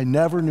 I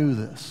never knew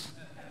this.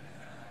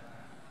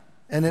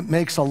 And it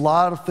makes a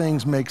lot of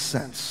things make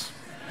sense.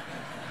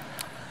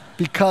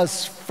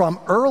 Because from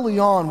early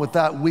on with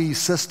that Wii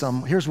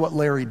system, here's what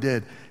Larry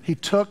did. He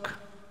took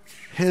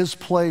his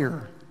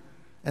player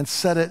and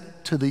set it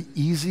to the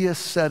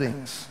easiest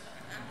settings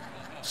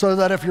so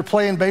that if you're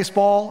playing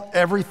baseball,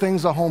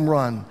 everything's a home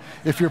run.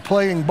 If you're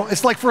playing,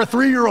 it's like for a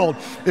 3-year-old.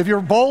 If you're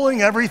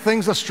bowling,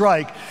 everything's a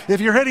strike. If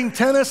you're hitting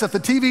tennis, if the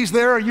TV's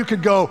there, you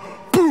could go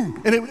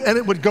boom, and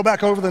it would go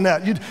back over the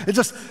net.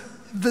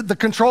 the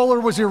controller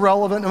was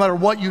irrelevant. No matter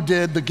what you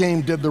did, the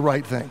game did the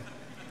right thing.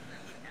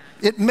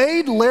 It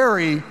made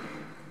Larry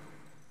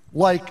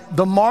like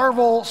the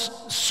Marvel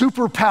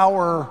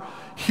superpower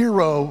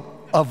hero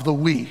of the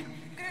Wii.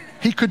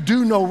 He could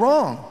do no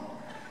wrong.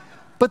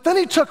 But then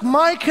he took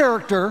my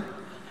character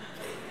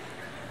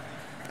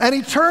and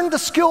he turned the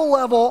skill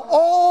level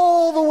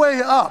all the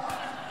way up,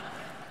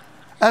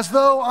 as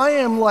though I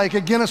am like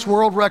a Guinness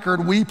World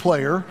Record Wii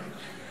player.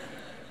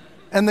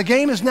 And the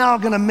game is now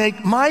going to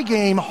make my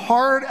game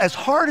hard as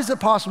it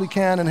possibly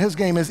can, and his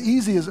game as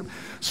easy as it.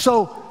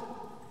 So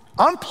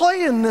I'm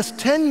playing this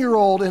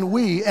 10-year-old in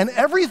Wii, and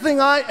every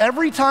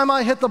time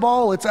I hit the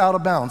ball, it's out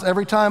of bounds.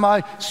 Every time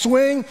I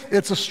swing,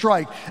 it's a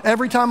strike.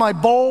 Every time I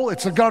bowl,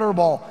 it's a gutter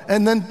ball.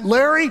 And then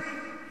Larry,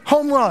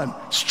 home run,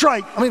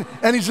 strike. I mean,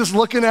 and he's just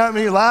looking at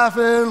me,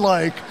 laughing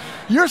like,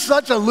 you're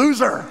such a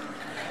loser.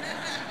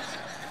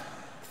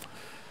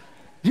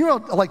 You know,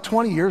 like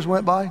 20 years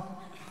went by,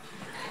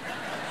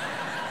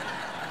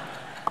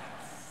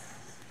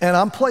 and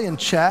I'm playing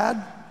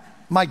Chad,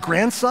 my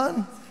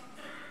grandson,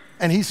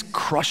 and he's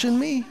crushing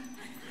me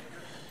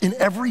in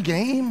every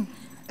game,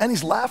 and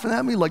he's laughing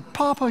at me like,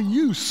 Papa,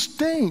 you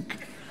stink.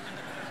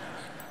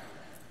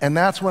 And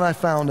that's when I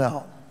found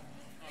out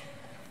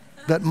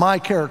that my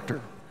character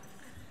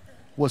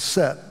was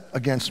set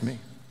against me.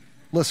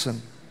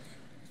 Listen,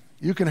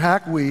 you can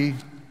hack Wii.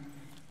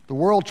 The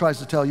world tries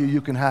to tell you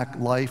you can hack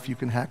life, you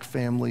can hack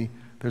family.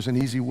 There's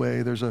an easy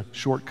way, there's a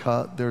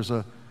shortcut, there's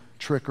a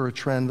trick or a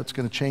trend that's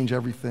going to change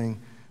everything.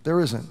 There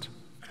isn't.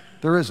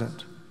 There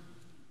isn't.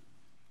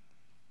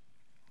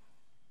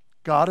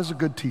 God is a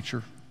good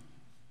teacher.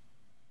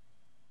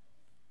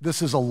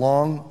 This is a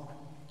long,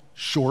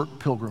 short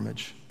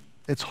pilgrimage.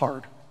 It's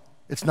hard.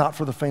 It's not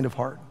for the faint of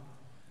heart.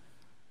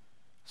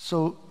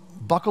 So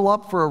buckle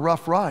up for a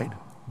rough ride.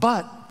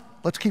 But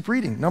let's keep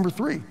reading. Number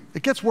 3.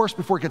 It gets worse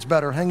before it gets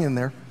better. Hang in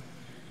there.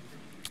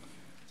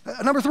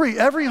 Number 3,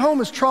 every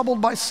home is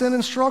troubled by sin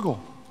and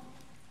struggle.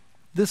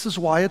 This is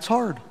why it's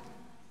hard.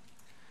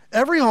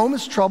 Every home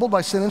is troubled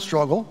by sin and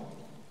struggle.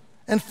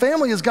 And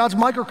family is God's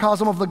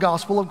microcosm of the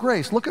gospel of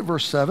grace. Look at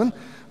verse 7.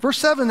 Verse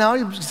 7 now,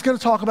 he's going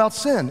to talk about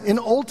sin. In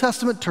Old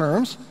Testament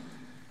terms,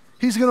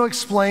 he's going to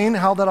explain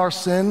how that our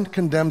sin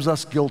condemns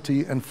us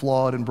guilty and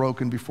flawed and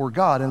broken before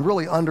God and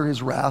really under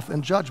his wrath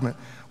and judgment.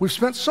 We've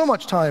spent so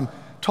much time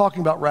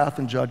talking about wrath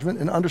and judgment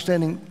and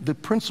understanding the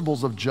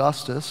principles of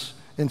justice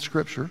in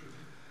Scripture.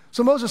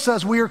 So Moses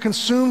says, we are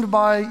consumed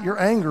by your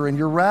anger and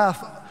your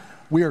wrath.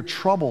 We are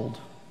troubled.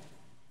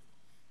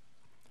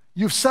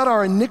 You've set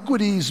our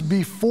iniquities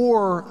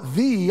before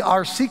thee,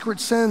 our secret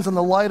sins in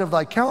the light of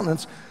thy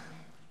countenance.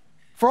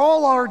 For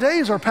all our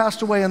days are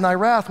passed away in thy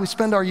wrath. We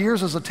spend our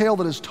years as a tale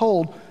that is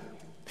told.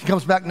 He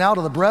comes back now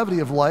to the brevity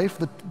of life.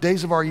 The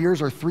days of our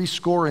years are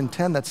 70,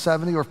 that's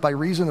 70, or if by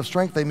reason of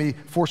strength they may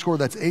 80,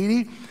 that's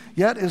 80.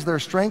 Yet is there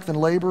strength and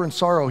labor and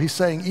sorrow. He's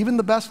saying even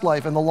the best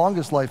life and the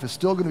longest life is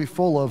still going to be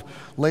full of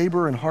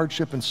labor and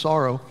hardship and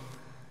sorrow.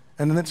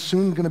 And then it's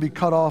soon going to be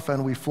cut off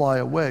and we fly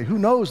away. Who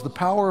knows the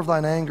power of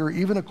thine anger,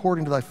 even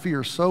according to thy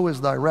fear, so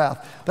is thy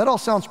wrath. That all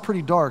sounds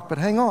pretty dark, but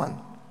hang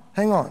on,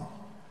 hang on.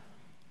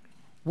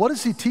 What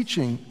is he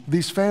teaching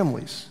these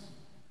families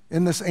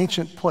in this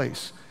ancient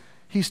place?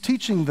 He's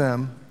teaching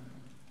them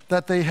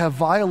that they have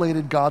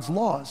violated God's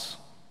laws.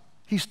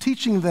 He's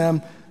teaching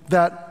them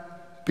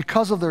that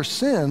because of their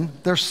sin,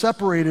 they're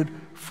separated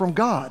from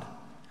God.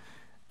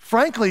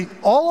 Frankly,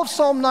 all of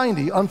Psalm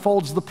 90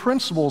 unfolds the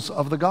principles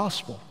of the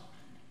gospel.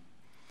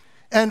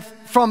 And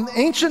from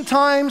ancient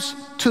times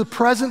to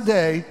present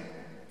day,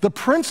 the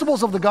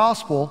principles of the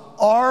gospel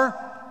are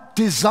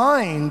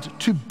designed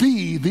to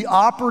be the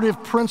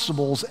operative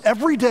principles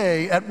every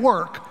day at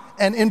work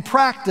and in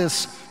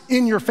practice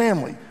in your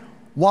family.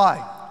 Why?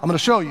 I'm going to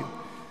show you.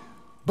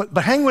 But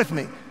hang with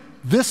me.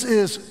 This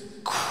is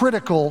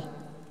critical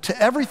to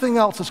everything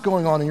else that's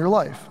going on in your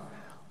life.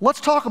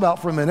 Let's talk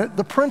about for a minute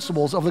the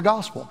principles of the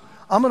gospel.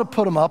 I'm going to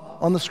put them up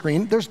on the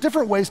screen. There's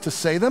different ways to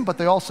say them, but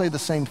they all say the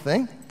same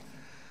thing.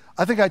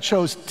 I think I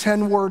chose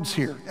 10 words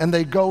here, and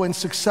they go in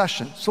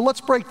succession. So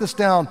let's break this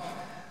down,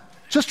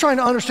 just trying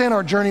to understand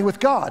our journey with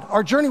God.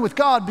 Our journey with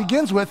God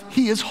begins with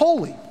He is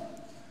holy.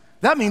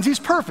 That means He's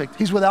perfect.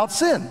 He's without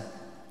sin.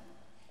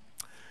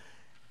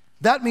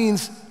 That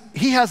means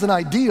He has an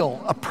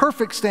ideal, a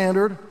perfect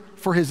standard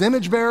for His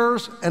image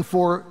bearers and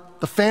for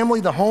the family,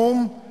 the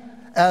home,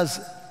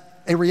 as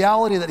a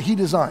reality that He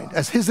designed,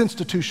 as His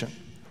institution.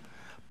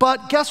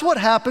 But guess what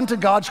happened to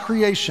God's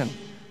creation?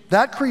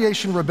 That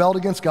creation rebelled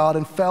against God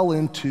and fell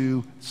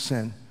into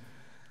sin.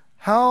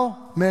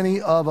 How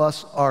many of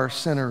us are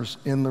sinners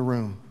in the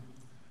room?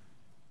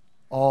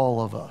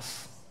 All of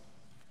us.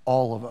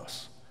 All of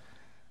us.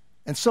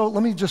 And so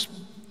let me just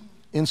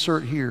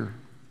insert here.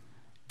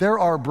 There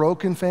are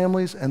broken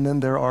families and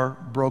then there are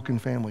broken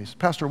families.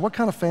 Pastor, what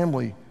kind of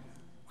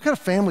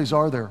families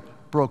are there?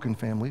 Broken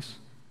families.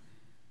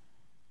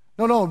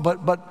 No,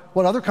 but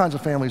what other kinds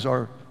of families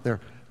are there?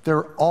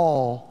 They're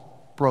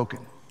all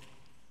broken.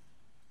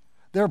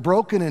 They're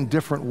broken in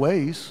different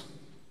ways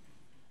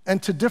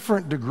and to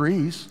different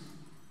degrees.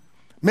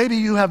 Maybe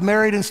you have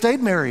married and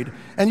stayed married,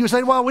 and you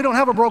say, well, we don't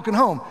have a broken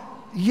home.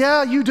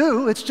 Yeah, you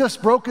do. It's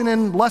just broken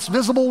in less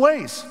visible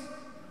ways.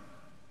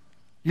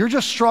 You're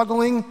just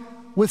struggling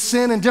with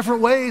sin in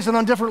different ways and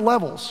on different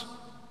levels.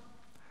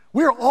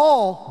 We're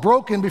all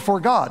broken before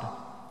God.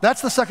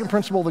 That's the second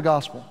principle of the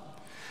gospel.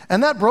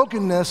 And that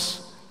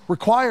brokenness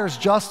requires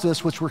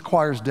justice, which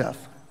requires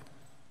death.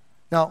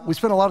 Now, we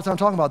spent a lot of time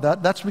talking about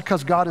that. That's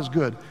because God is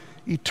good.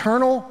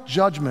 Eternal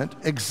judgment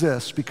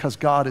exists because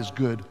God is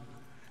good,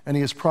 and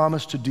he has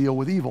promised to deal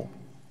with evil.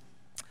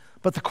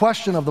 But the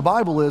question of the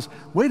Bible is,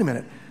 wait a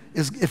minute,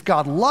 if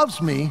God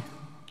loves me,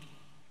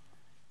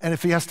 and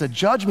if he has to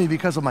judge me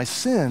because of my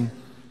sin,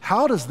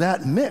 how does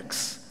that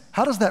mix?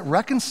 How does that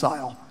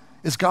reconcile?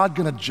 Is God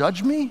going to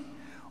judge me,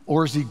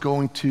 or is he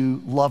going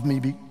to love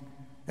me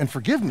and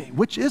forgive me?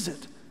 Which is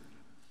it?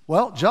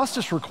 Well,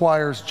 justice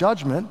requires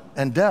judgment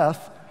and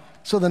death,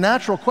 so the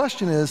natural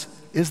question is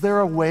there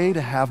a way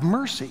to have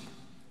mercy?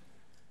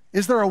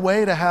 Is there a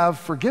way to have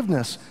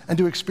forgiveness and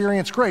to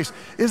experience grace?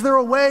 Is there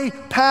a way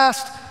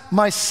past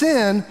my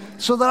sin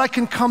so that I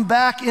can come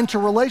back into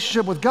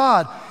relationship with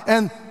God?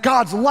 And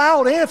God's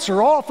loud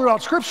answer all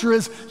throughout Scripture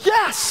is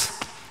yes.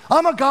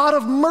 I'm a God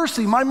of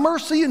mercy. My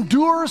mercy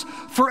endures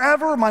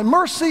forever. My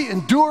mercy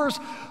endures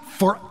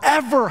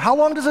forever. How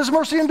long does his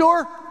mercy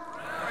endure?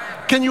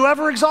 Forever. Can you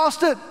ever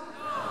exhaust it?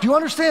 Do you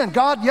understand?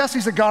 God, yes,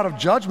 he's a God of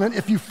judgment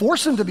if you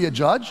force him to be a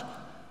judge.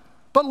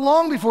 But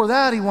long before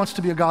that, he wants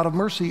to be a God of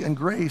mercy and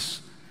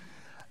grace.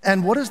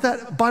 And what is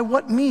that? By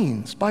what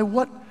means? By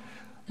what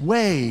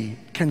way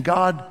can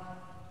God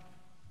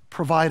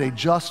provide a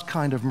just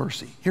kind of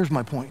mercy? Here's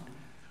my point.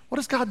 What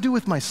does God do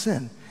with my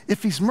sin?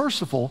 If he's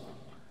merciful,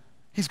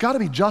 he's got to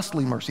be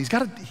justly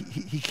merciful.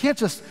 He can't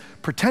just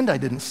pretend I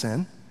didn't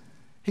sin.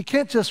 He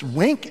can't just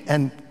wink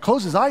and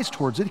close his eyes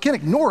towards it. He can't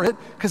ignore it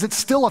because it's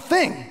still a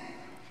thing.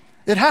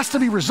 It has to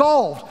be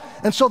resolved.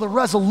 And so the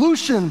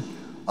resolution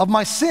of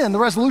my sin, the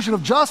resolution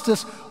of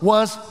justice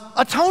was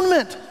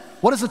atonement.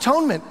 What is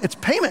atonement? It's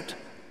payment.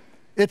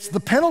 It's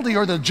the penalty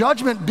or the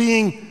judgment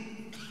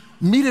being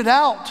meted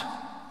out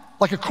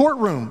like a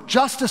courtroom,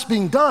 justice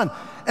being done.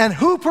 And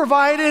who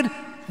provided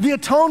the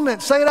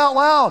atonement? Say it out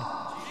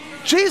loud.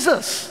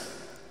 Jesus.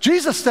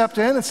 Jesus stepped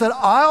in and said,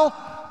 I'll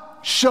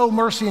show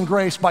mercy and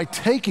grace by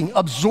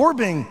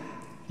absorbing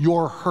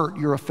your hurt,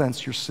 your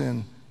offense, your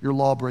sin, your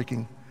law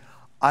breaking.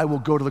 I will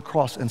go to the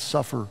cross and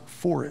suffer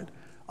for it.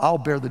 I'll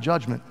bear the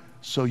judgment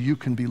so you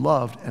can be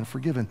loved and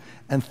forgiven.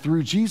 And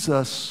through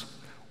Jesus,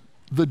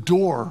 the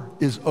door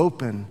is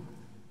open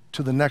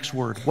to the next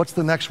word. What's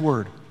the next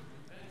word?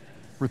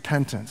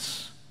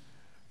 Repentance.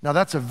 Now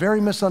that's a very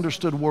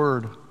misunderstood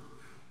word.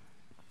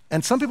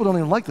 And some people don't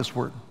even like this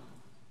word.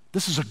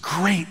 This is a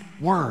great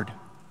word.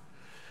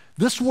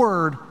 This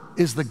word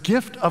is the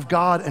gift of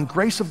God and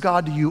grace of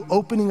God to you,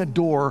 opening a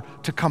door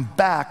to come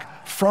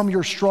back from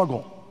your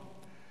struggle.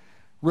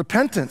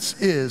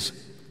 Repentance is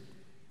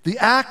the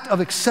act of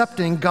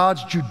accepting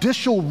God's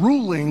judicial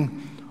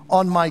ruling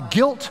on my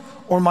guilt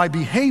or my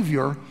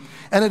behavior,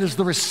 and it is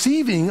the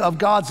receiving of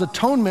God's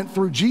atonement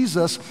through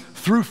Jesus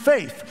through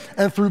faith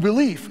and through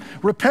belief.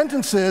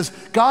 Repentance is,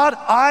 God,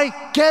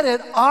 I get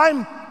it,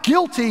 I'm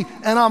guilty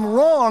and I'm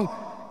wrong.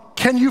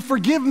 Can you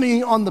forgive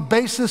me on the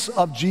basis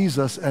of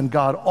Jesus? And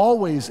God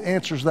always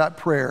answers that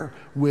prayer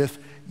with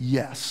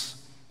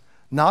yes.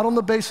 Not on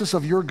the basis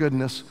of your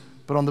goodness,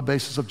 but on the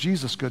basis of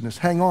Jesus' goodness.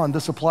 Hang on,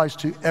 this applies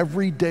to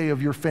every day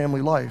of your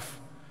family life.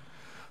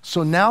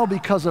 So now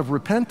because of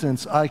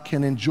repentance, I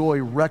can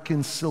enjoy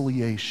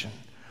reconciliation.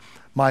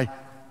 My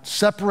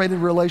separated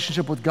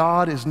relationship with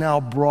God is now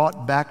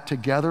brought back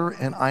together,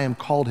 and I am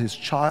called his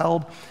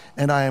child,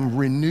 and I am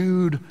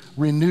renewal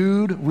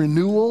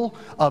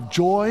of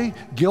joy.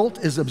 Guilt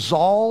is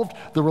absolved,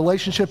 the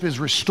relationship is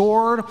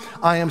restored,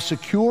 I am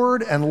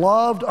secured and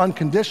loved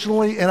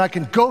unconditionally, and I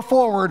can go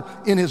forward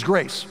in his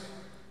grace.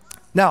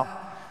 Now,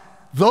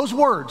 those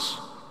words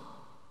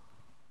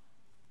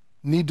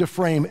need to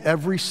frame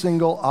every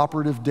single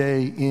operative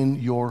day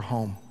in your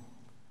home.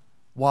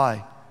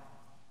 Why?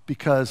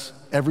 Because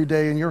every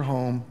day in your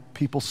home,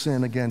 people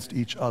sin against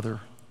each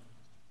other.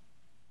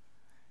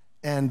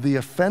 And the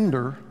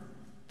offender,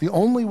 the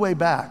only way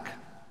back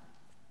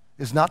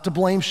is not to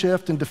blame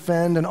shift and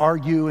defend and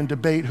argue and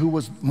debate who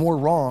was more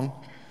wrong.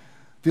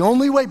 The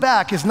only way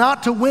back is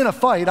not to win a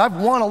fight. I've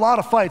won a lot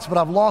of fights, but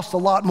I've lost a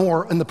lot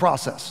more in the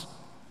process.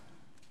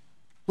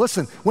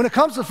 Listen, when it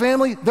comes to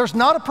family, there's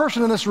not a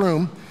person in this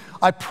room,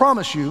 I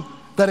promise you,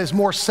 that is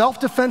more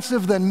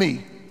self-defensive than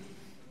me.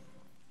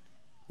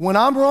 When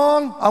I'm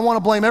wrong, I want to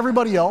blame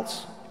everybody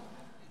else.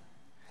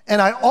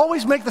 And I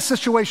always make the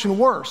situation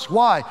worse.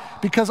 Why?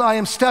 Because I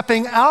am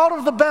stepping out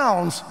of the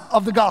bounds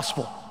of the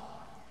gospel.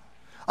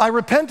 I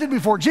repented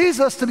before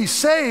Jesus to be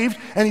saved,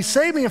 and he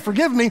saved me and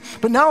forgive me,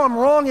 but now I'm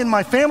wrong in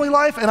my family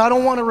life, and I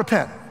don't want to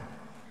repent.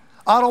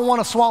 I don't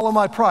want to swallow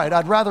my pride.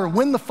 I'd rather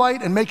win the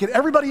fight and make it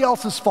everybody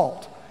else's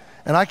fault.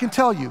 And I can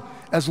tell you,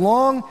 as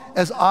long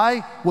as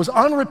I was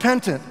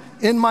unrepentant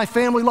in my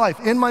family life,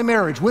 in my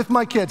marriage, with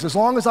my kids, as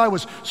long as I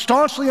was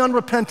staunchly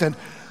unrepentant,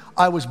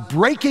 I was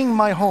breaking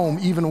my home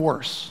even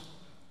worse.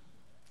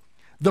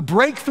 The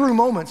breakthrough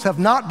moments have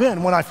not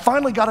been when I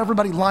finally got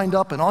everybody lined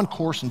up and on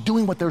course and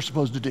doing what they're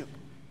supposed to do.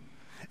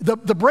 The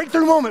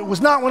breakthrough moment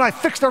was not when I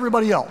fixed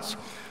everybody else.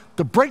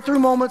 The breakthrough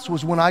moments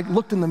was when I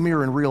looked in the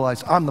mirror and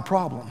realized I'm the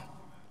problem.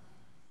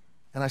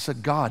 And I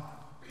said, God,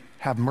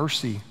 have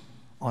mercy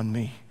on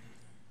me.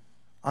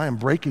 I am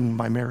breaking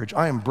my marriage.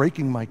 I am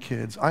breaking my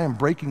kids. I am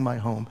breaking my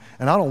home,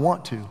 and I don't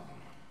want to.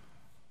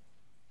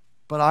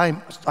 But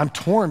I'm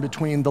torn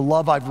between the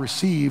love I've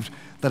received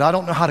that I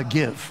don't know how to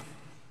give.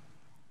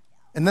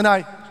 And then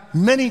I,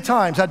 many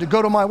times, had to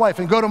go to my wife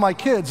and go to my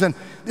kids, and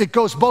it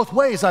goes both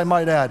ways, I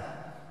might add.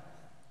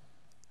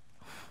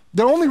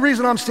 The only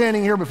reason I'm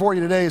standing here before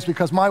you today is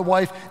because my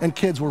wife and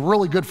kids were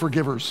really good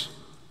forgivers.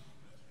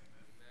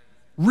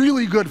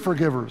 Really good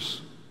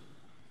forgivers.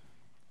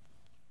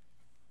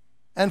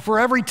 And for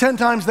every 10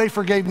 times they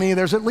forgave me,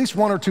 there's at least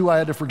 1 or 2 I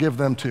had to forgive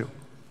them too.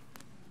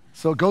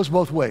 So it goes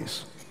both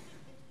ways.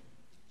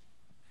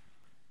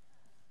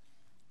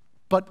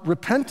 But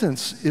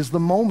repentance is the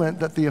moment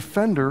that the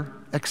offender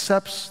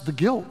accepts the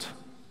guilt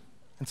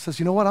and says,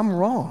 you know what, I'm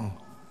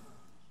wrong.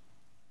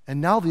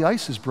 And now the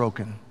ice is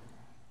broken.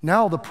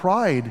 Now the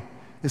pride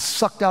is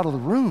sucked out of the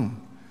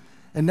room.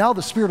 And now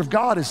the Spirit of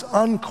God is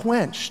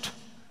unquenched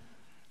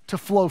to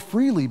flow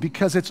freely,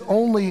 because it's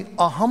only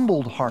a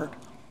humbled heart,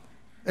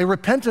 a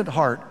repentant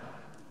heart,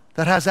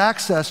 that has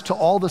access to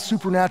all the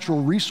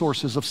supernatural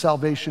resources of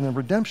salvation and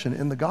redemption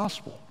in the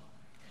gospel.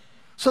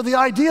 So the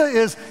idea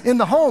is, in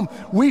the home,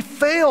 we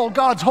fail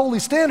God's holy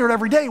standard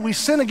every day. We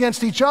sin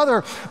against each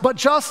other, but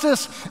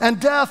justice and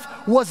death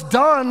was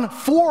done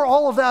for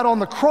all of that on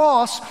the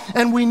cross,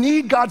 and we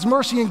need God's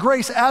mercy and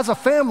grace as a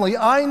family.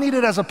 I need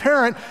it as a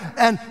parent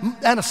and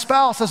a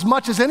spouse as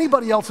much as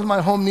anybody else in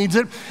my home needs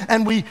it,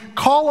 and we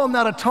call on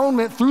that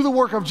atonement through the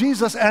work of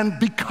Jesus, and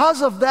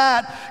because of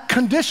that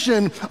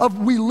condition of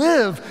we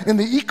live in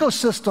the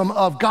ecosystem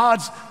of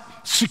God's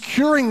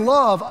securing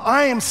love,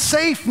 I am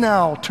safe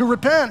now to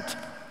repent.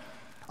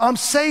 I'm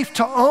safe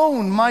to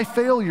own my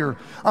failure.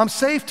 I'm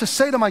safe to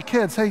say to my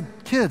kids, hey,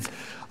 kids,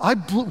 I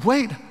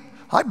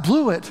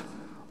blew it.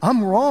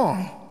 I'm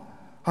wrong.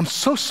 I'm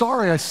so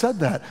sorry I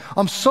said that.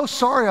 I'm so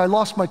sorry I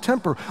lost my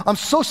temper. I'm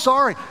so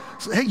sorry.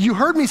 Hey, you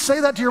heard me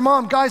say that to your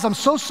mom. Guys, I'm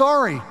so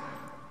sorry.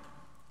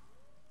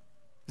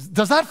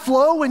 Does that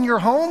flow in your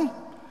home?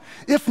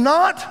 If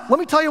not, let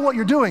me tell you what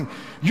you're doing.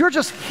 You're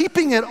just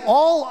heaping it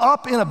all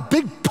up in a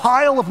big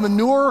pile of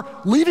manure,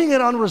 leaving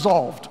it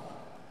unresolved.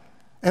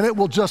 And it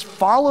will just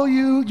follow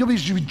you. You'll be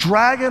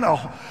dragging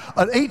an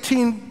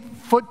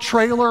 18-foot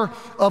trailer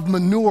of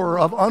manure,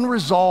 of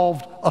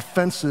unresolved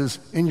offenses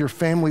in your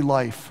family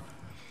life.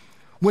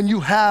 When you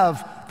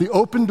have the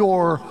open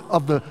door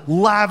of the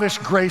lavish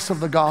grace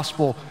of the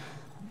gospel,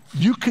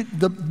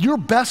 your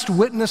best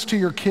witness to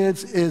your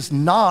kids is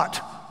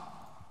not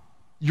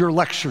your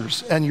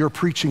lectures and your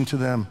preaching to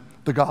them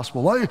the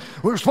gospel.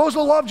 We're supposed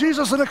to love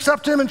Jesus and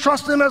accept him and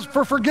trust him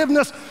for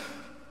forgiveness.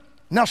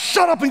 Now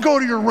shut up and go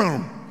to your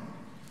room.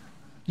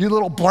 You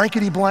little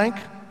blankety blank.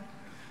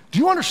 Do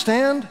you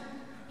understand?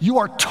 You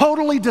are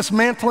totally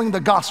dismantling the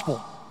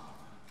gospel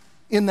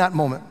in that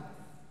moment.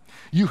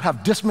 You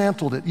have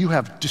dismantled it. You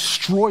have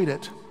destroyed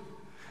it.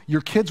 Your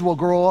kids will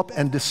grow up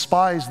and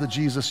despise the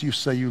Jesus you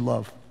say you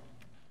love.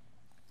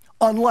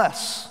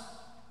 Unless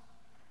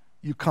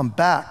you come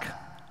back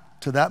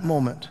to that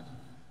moment,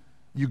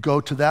 you go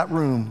to that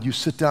room, you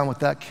sit down with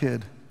that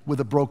kid with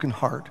a broken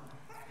heart,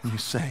 and you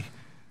say,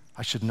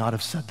 I should not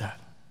have said that.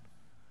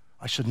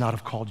 I should not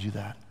have called you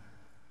that.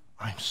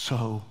 I'm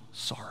so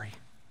sorry.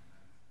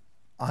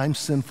 I'm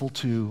sinful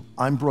too.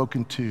 I'm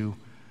broken too.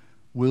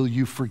 Will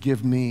you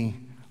forgive me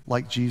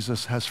like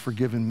Jesus has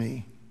forgiven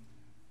me?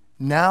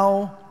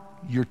 Now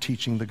you're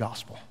teaching the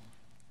gospel.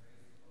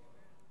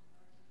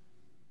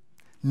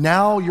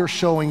 Now you're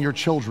showing your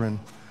children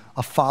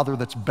a father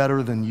that's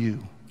better than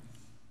you.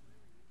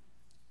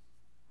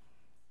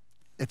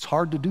 It's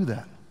hard to do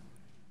that,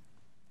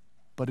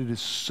 but it is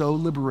so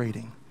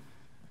liberating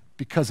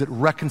because it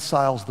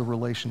reconciles the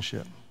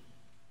relationship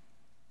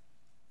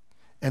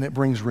and it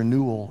brings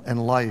renewal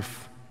and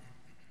life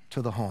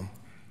to the home.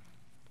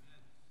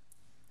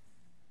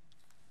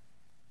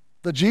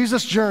 The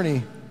Jesus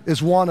journey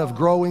is one of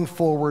growing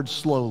forward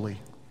slowly,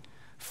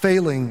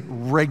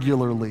 failing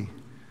regularly,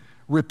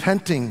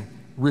 repenting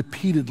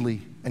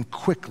repeatedly and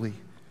quickly,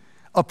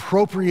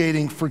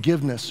 appropriating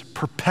forgiveness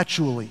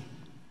perpetually,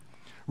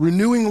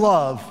 renewing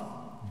love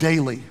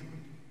daily,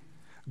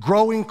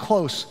 growing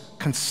close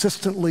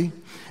consistently,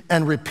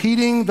 and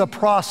repeating the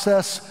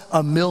process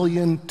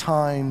 1,000,000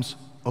 times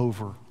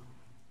over.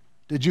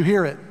 Did you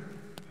hear it?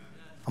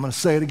 I'm going to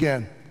say it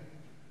again.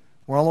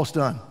 We're almost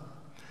done.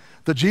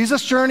 The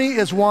Jesus journey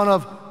is one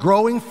of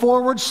growing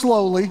forward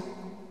slowly,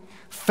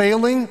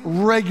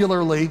 failing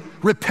regularly,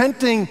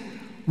 repenting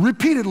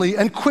repeatedly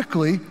and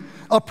quickly,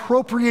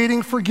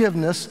 appropriating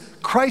forgiveness.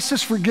 Christ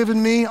has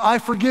forgiven me, I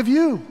forgive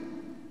you.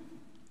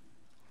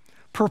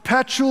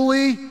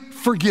 Perpetually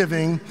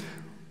forgiving,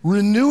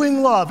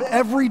 renewing love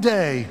every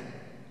day,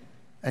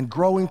 and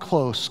growing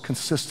close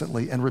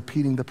consistently and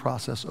repeating the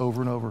process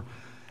over and over.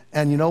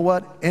 And you know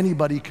what?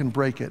 Anybody can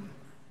break it.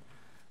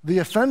 The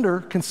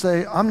offender can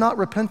say, I'm not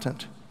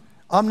repentant.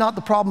 I'm not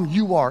the problem,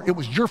 you are. It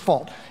was your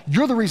fault.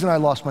 You're the reason I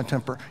lost my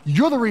temper.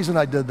 You're the reason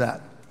I did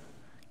that.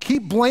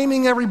 Keep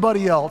blaming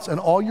everybody else, and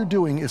all you're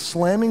doing is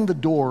slamming the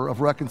door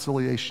of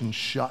reconciliation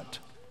shut.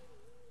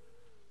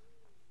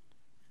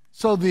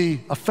 So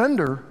the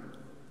offender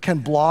can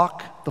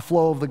block the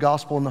flow of the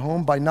gospel in the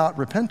home by not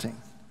repenting,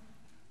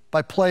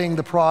 by playing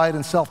the pride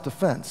and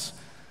self-defense.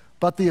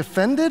 But the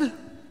offended,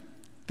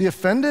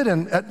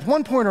 and at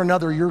one point or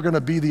another, you're going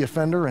to be the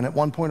offender, and at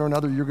one point or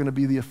another, you're going to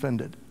be the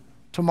offended.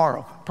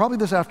 Tomorrow, probably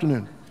this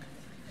afternoon,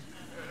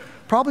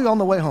 probably on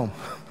the way home.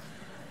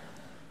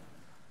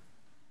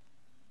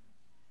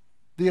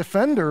 The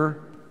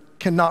offender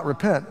cannot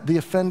repent. The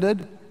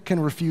offended can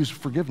refuse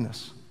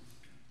forgiveness.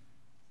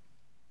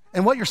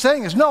 And what you're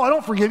saying is, no, I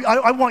don't forgive you.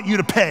 I want you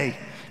to pay.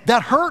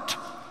 That hurt,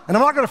 and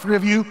I'm not going to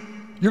forgive you.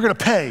 You're going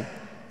to pay.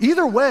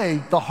 Either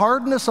way, the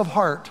hardness of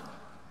heart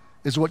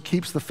is what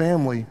keeps the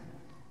family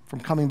from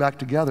coming back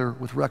together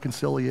with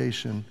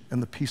reconciliation and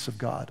the peace of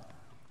God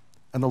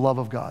and the love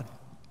of God.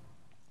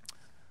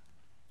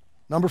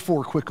 Number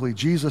 4, quickly,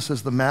 Jesus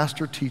is the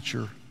master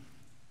teacher,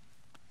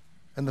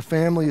 and the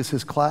family is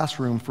his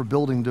classroom for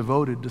building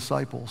devoted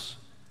disciples.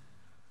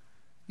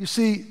 You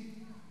see,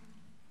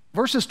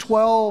 verses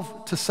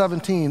 12 to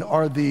 17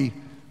 are the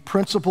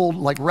principled,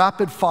 like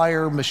rapid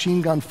fire,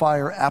 machine gun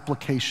fire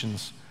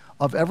applications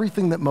of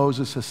everything that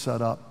Moses has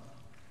set up.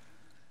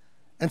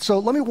 And so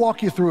let me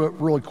walk you through it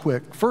really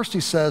quick. First he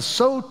says,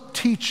 so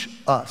teach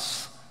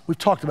us. We've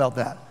talked about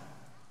that.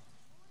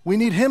 We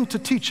need him to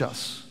teach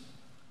us.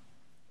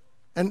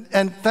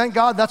 And thank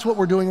God that's what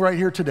we're doing right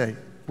here today.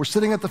 We're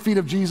sitting at the feet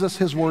of Jesus,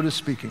 his word is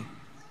speaking.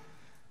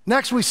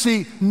 Next we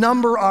see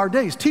number our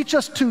days. Teach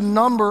us to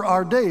number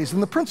our days.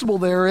 And the principle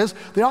there is,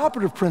 the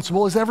operative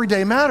principle is every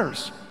day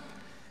matters.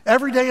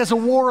 Every day is a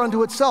war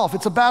unto itself.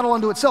 It's a battle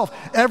unto itself.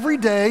 Every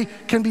day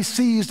can be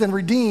seized and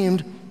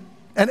redeemed,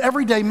 and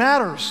every day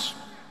matters.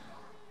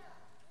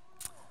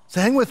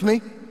 So hang with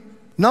me.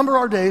 Number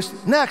our days.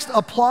 Next,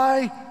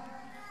 apply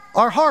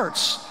our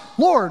hearts.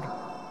 Lord,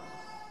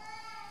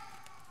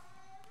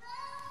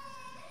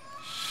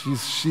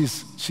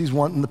 she's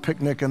wanting the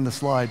picnic and the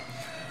slide.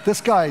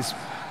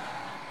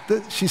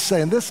 She's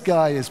saying, this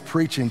guy is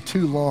preaching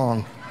too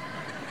long.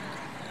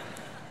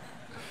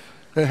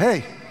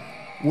 Hey,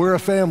 we're a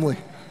family.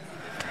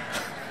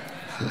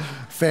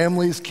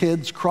 Families,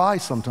 kids cry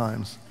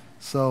sometimes.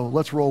 So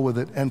let's roll with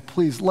it. And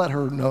please let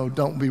her know,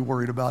 don't be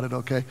worried about it,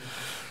 okay?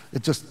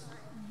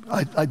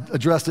 I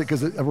addressed it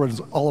because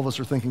all of us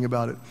are thinking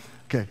about it.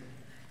 Okay,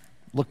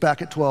 look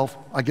back at 12.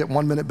 I get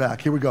 1 minute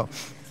back. Here we go.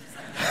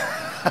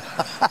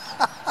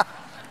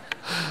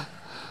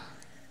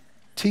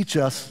 Teach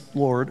us,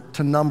 Lord,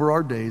 to number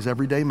our days.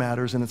 Every day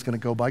matters, and it's going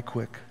to go by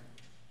quick.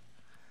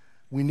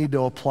 We need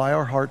to apply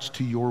our hearts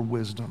to your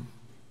wisdom.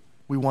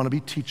 We want to be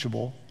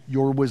teachable,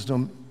 your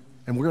wisdom,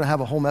 and we're going to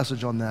have a whole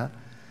message on that.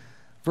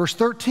 Verse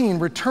 13,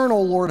 return,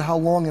 O Lord, how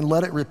long, and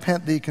let it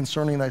repent thee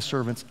concerning thy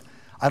servants.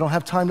 I don't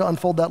have time to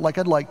unfold that like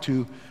I'd like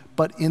to,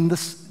 but in the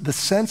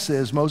sense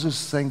is, Moses is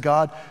saying,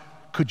 God,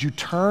 could you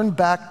turn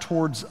back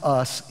towards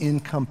us in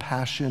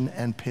compassion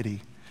and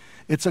pity?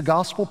 It's a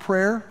gospel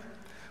prayer,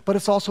 but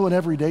it's also an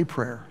everyday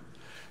prayer.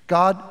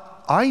 God,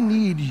 I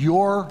need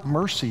your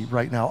mercy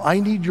right now. I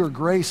need your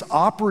grace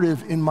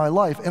operative in my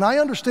life. And I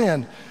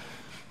understand,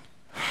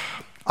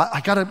 I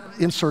got to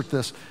insert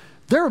this.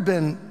 There have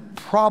been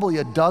probably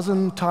a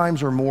dozen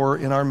times or more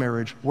in our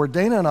marriage where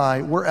Dana and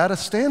I were at a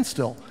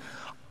standstill.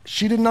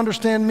 She didn't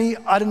understand me,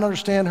 I didn't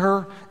understand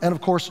her, and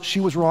of course, she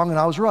was wrong and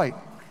I was right.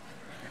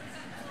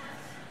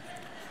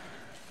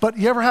 But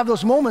you ever have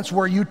those moments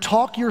where you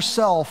talk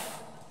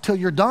yourself till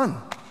you're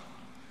done?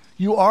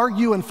 You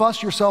argue and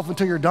fuss yourself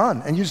until you're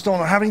done, and you just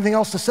don't have anything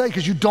else to say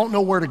because you don't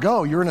know where to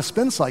go. You're in a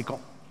spin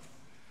cycle.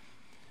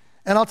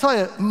 And I'll tell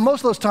you, most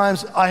of those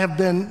times I have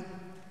been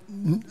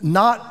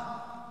not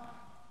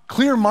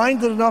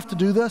clear-minded enough to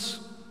do this,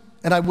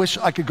 and I wish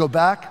I could go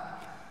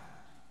back.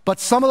 But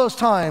some of those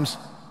times,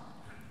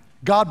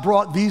 God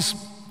brought these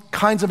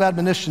kinds of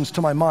admonitions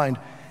to my mind,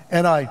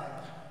 and I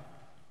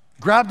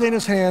grabbed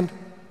Dana's hand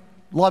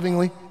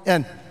lovingly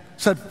and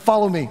said,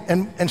 follow me.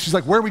 And she's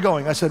like, where are we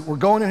going? I said, we're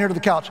going in here to the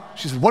couch.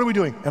 She said, what are we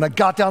doing? And I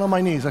got down on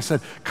my knees. I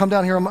said, come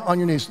down here on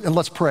your knees and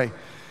let's pray.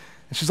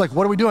 And she's like,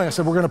 what are we doing? I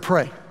said, we're going to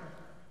pray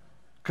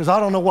because I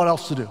don't know what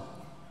else to do.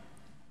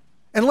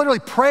 And literally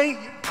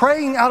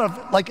praying out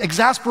of like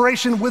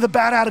exasperation with a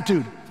bad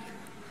attitude.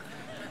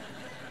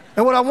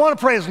 And what I want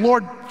to pray is,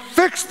 Lord,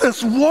 fix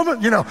this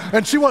woman,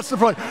 and she wants to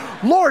pray,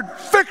 Lord,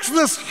 fix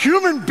this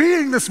human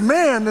being, this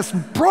man, this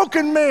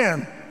broken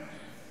man.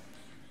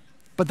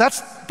 But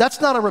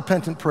that's not a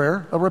repentant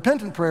prayer. A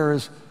repentant prayer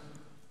is,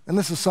 and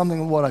this is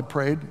something what I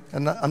prayed,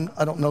 and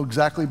I don't know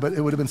exactly, but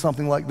it would have been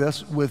something like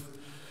this with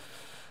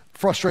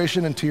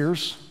frustration and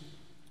tears.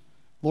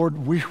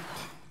 Lord, we don't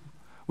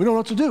know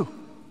what to do,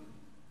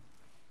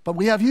 but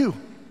we have you.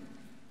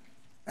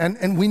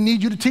 And we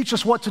need you to teach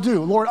us what to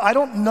do. Lord, I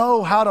don't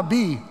know how to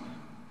be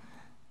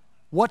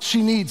what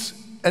she needs.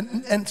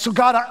 And so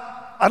God,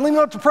 I don't even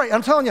know what to pray.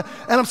 I'm telling you.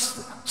 And I'm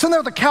sitting there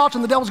at the couch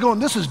and the devil's going,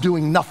 this is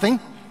doing nothing.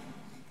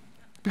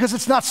 Because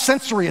it's not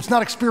sensory, it's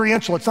not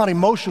experiential, it's not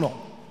emotional.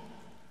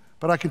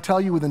 But I can tell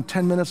you within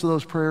 10 minutes of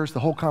those prayers, the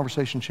whole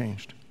conversation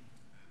changed.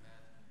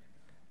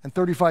 And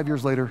 35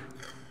 years later,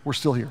 we're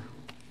still here.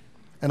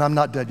 And I'm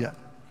not dead yet.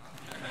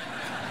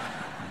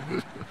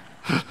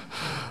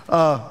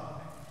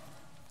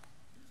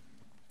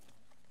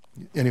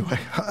 Anyway,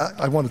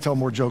 I want to tell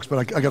more jokes, but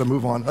I got to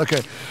move on.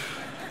 Okay.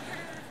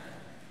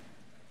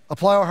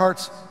 Apply our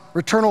hearts.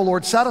 Return, O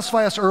Lord,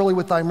 satisfy us early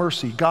with thy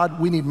mercy. God,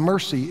 we need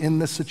mercy in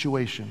this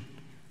situation.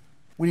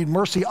 We need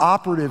mercy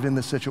operative in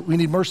this situation. We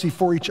need mercy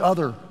for each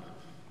other.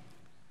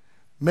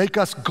 Make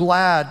us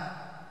glad.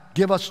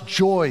 Give us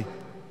joy.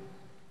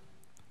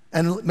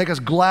 And make us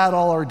glad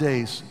all our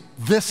days.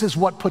 This is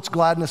what puts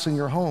gladness in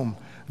your home.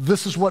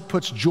 This is what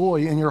puts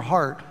joy in your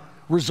heart.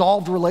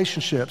 Resolved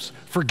relationships,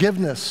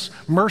 forgiveness,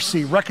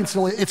 mercy,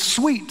 reconciliation. It's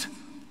sweet.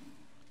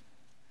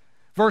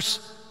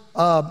 Verse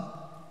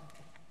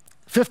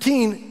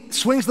 15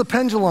 swings the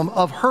pendulum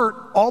of hurt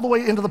all the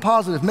way into the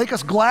positive. Make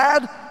us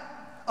glad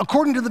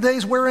according to the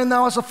days wherein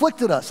thou hast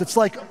afflicted us. It's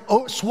like,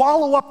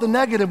 swallow up the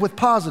negative with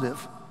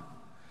positive.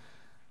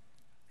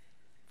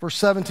 Verse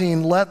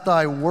 16, let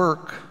thy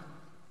work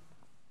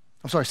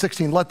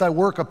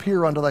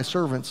appear unto thy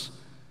servants.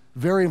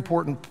 Very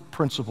important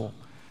principle.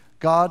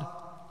 God,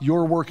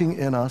 you're working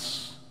in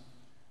us.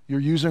 You're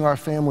using our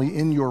family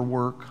in your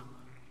work.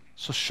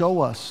 So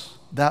show us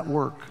that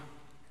work.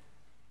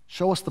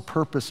 Show us the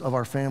purpose of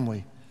our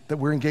family, that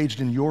we're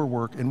engaged in your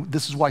work. And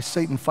this is why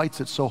Satan fights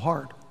it so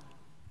hard.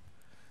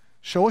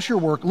 Show us your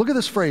work. Look at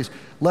this phrase.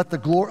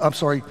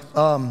 And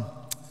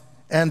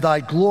thy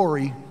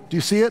glory. Do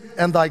you see it?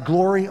 And thy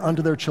glory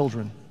unto their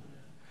children.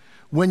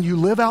 When you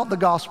live out the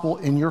gospel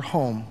in your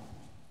home,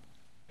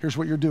 here's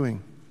what you're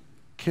doing.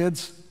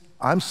 Kids,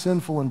 I'm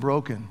sinful and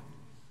broken,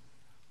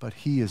 but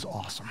he is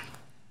awesome.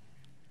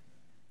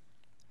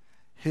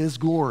 His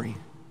glory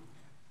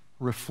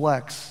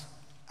reflects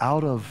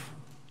out of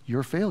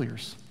your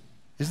failures.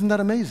 Isn't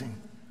that amazing?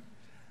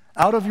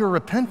 Out of your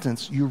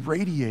repentance, you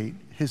radiate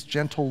his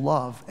gentle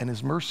love and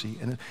his mercy.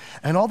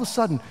 And all of a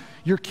sudden,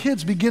 your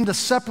kids begin to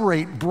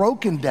separate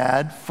broken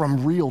dad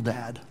from real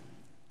dad.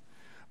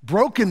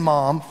 Broken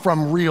mom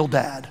from real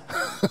dad.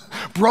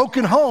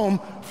 Broken home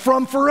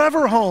from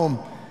forever home.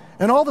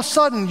 And all of a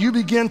sudden, you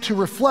begin to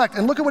reflect.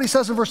 And look at what he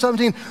says in verse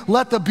 17.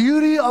 Let the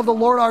beauty of the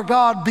Lord our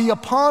God be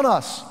upon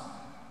us.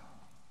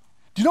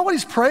 Do you know what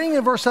he's praying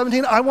in verse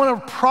 17? I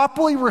want to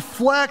properly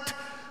reflect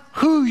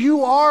who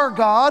you are,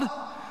 God.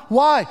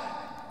 Why?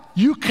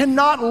 You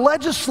cannot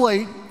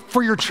legislate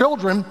for your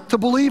children to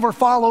believe or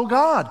follow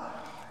God.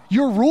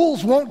 Your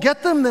rules won't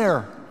get them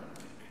there.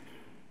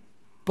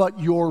 But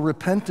your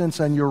repentance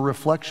and your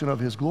reflection of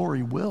his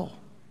glory will.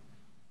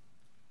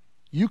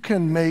 You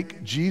can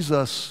make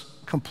Jesus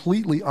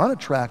completely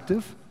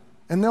unattractive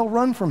and they'll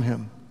run from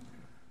him.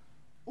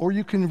 Or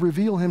you can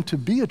reveal him to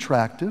be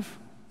attractive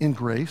in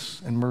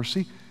grace and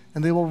mercy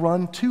and they will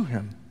run to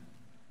him.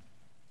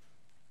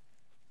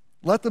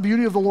 Let the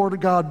beauty of the Lord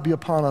God be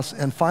upon us.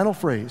 And final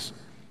phrase,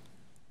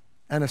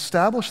 and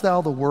establish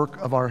thou the work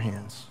of our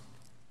hands.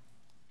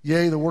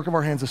 Yea, the work of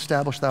our hands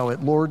establish thou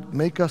it. Lord,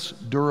 make us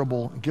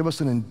durable. Give us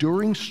an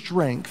enduring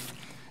strength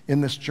in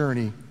this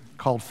journey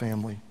called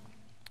family.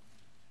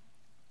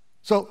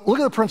 So look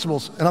at the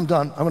principles, and I'm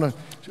done.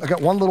 I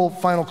got one little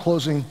final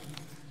closing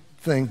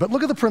thing, but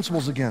look at the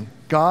principles again.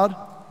 God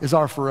is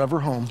our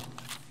forever home.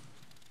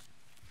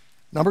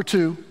 Number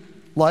 2,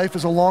 life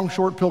is a long,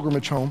 short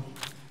pilgrimage home.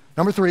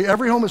 Number 3,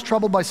 every home is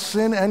troubled by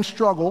sin and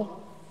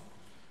struggle.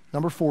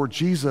 Number 4,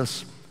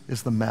 Jesus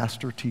is the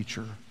master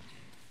teacher.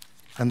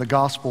 And the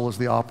gospel is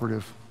the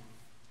operative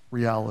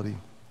reality.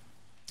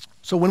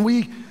 So when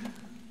we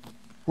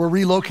were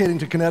relocating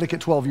to Connecticut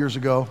 12 years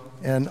ago,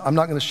 and I'm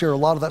not going to share a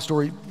lot of that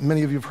story.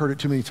 Many of you have heard it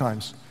too many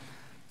times.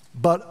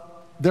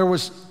 But there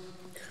was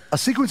a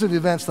sequence of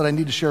events that I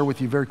need to share with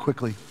you very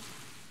quickly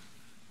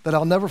that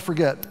I'll never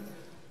forget.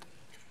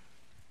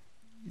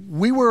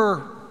 We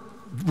were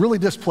really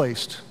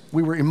displaced.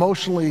 We were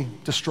emotionally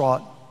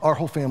distraught, our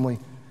whole family,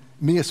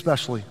 me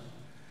especially.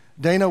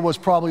 Dana was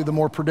probably the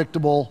more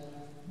predictable,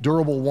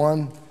 durable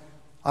one.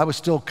 I was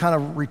still kind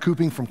of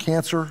recouping from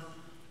cancer.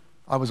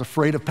 I was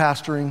afraid of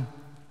pastoring,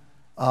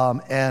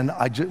 and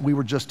we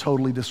were just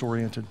totally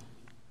disoriented.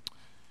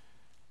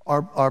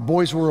 Our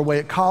boys were away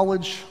at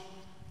college,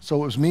 so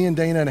it was me and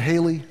Dana and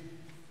Haley.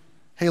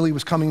 Haley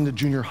was coming to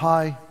junior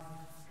high.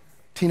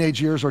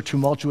 Teenage years are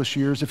tumultuous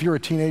years. If you're a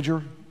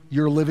teenager,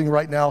 you're living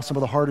right now some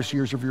of the hardest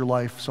years of your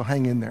life, so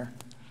hang in there.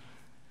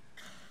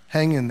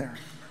 Hang in there.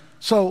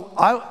 So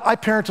I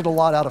parented a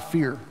lot out of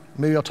fear.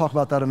 Maybe I'll talk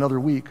about that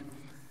another week.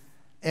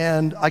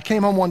 And I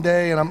came home one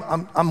day, and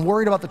I'm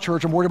worried about the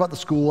church. I'm worried about the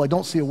school. I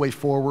don't see a way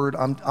forward.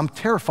 I'm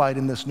terrified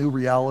in this new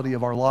reality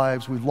of our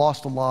lives. We've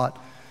lost a lot.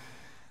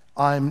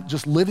 I'm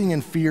just living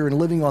in fear and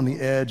living on the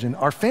edge. And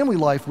our family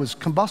life was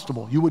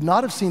combustible. You would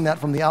not have seen that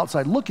from the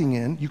outside looking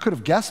in. You could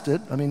have guessed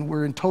it. I mean,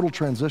 we're in total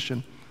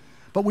transition.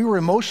 But we were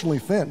emotionally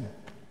thin.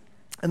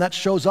 And that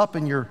shows up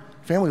in your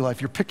family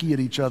life. You're picky at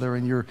each other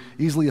and you're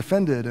easily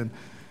offended. And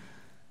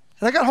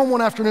I got home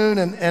one afternoon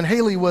and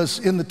Haley was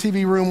in the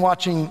TV room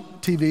watching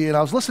TV, and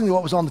I was listening to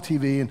what was on the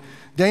TV, and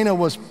Dana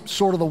was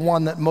sort of the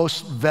one that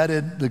most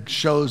vetted the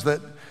shows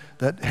that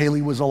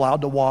Haley was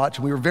allowed to watch.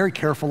 We were very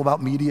careful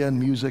about media and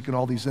music and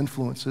all these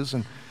influences.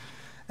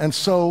 And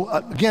so,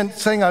 again,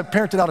 saying I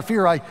parented out of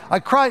fear, I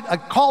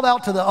called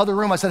out to the other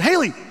room. I said,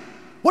 Haley,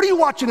 what are you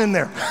watching in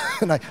there?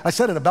 And I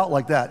said it about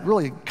like that,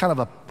 really kind of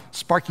a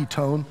sparky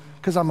tone,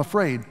 because I'm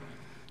afraid,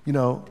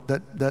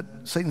 that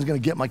Satan's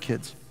going to get my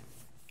kids.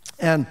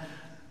 And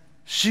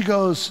she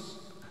goes,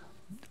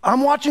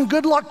 I'm watching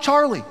Good Luck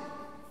Charlie.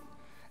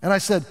 And I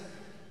said,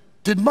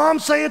 did Mom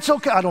say it's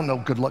okay? I don't know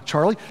Good Luck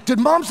Charlie. Did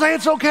Mom say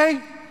it's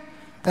okay?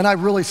 And I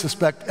really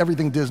suspect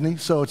everything Disney,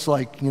 so it's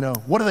like,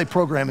 what are they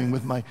programming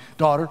with my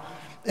daughter?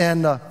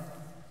 And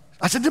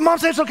I said, did Mom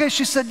say it's okay?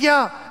 She said,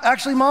 yeah,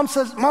 actually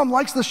Mom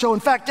likes the show. In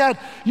fact, Dad,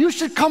 you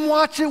should come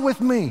watch it with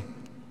me.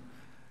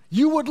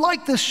 You would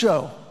like this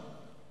show.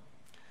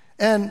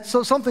 And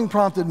so something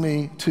prompted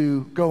me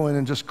to go in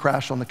and just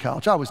crash on the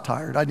couch. I was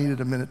tired. I needed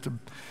a minute to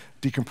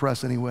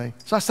decompress anyway.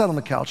 So I sat on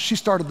the couch. She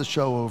started the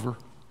show over.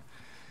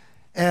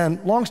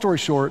 And long story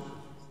short,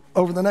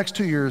 over the next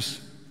 2 years,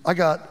 I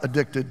got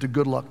addicted to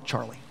Good Luck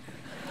Charlie.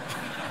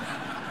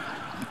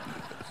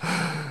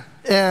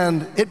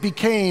 And it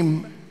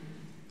became,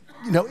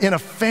 in a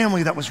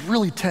family that was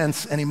really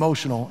tense and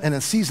emotional, and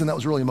a season that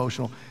was really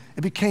emotional,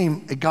 it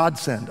became a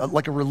godsend,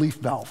 like a relief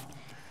valve.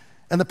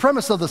 And the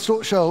premise of the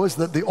show is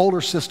that the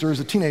older sister is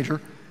a teenager,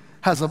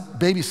 has a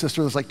baby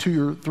sister that's like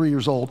 2 or 3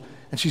 years old,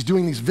 and she's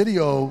doing these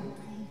video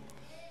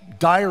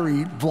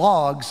diary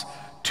vlogs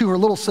to her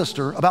little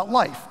sister about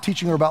life,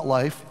 teaching her about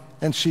life.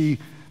 And the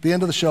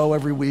end of the show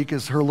every week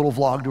is her little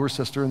vlog to her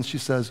sister, and she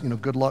says,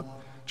 good luck,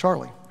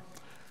 Charlie.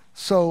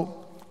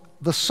 So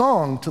the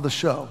song to the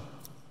show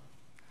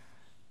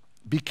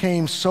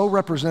became so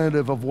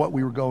representative of what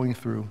we were going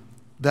through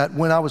that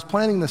when I was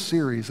planning this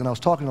series and I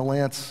was talking to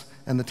Lance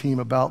and the team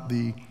about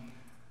the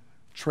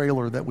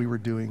trailer that we were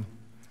doing,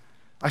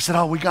 I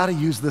said, we got to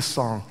use this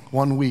song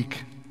 1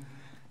 week.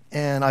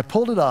 And I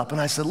pulled it up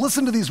and I said,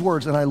 listen to these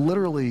words. And I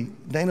literally,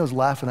 Dana was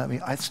laughing at me.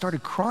 I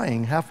started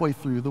crying halfway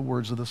through the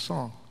words of the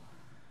song.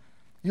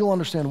 You'll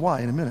understand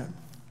why in a minute.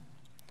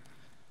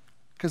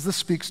 Because this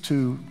speaks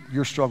to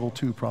your struggle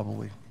too,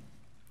 probably.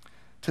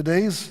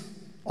 Today's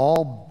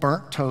all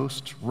burnt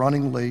toast,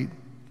 running late,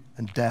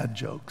 and dad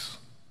jokes.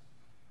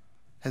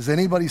 Has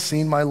anybody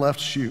seen my left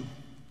shoe?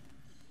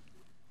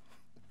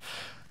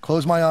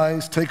 Close my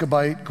eyes, take a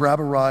bite, grab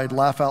a ride,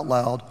 laugh out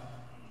loud.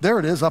 There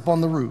it is up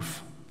on the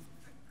roof.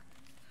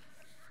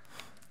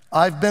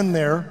 I've been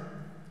there,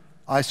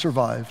 I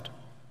survived,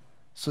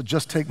 so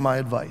just take my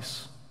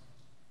advice.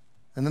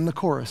 And then the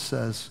chorus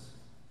says,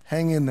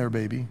 hang in there,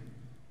 baby.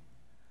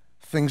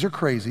 Things are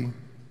crazy,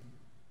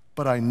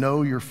 but I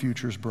know your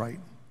future's bright.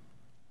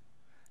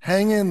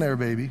 Hang in there,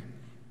 baby.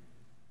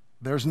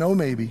 There's no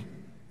maybe.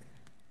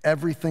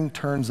 Everything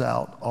turns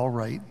out all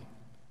right.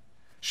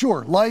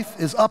 Sure, life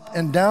is up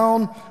and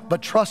down,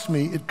 but trust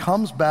me, it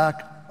comes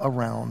back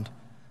around.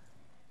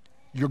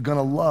 You're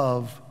gonna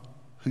love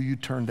who you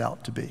turned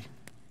out to be.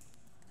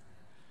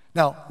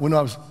 Now, when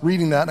I was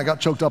reading that and I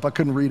got choked up, I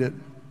couldn't read it.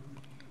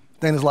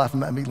 Dana's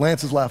laughing at me,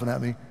 Lance is laughing at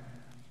me.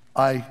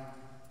 I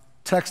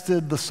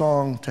texted the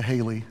song to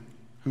Haley,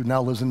 who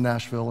now lives in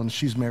Nashville, and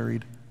she's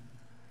married.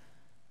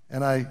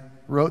 And I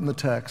wrote in the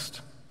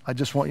text, I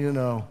just want you to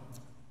know,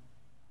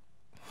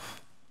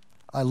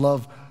 I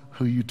love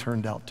who you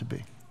turned out to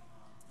be.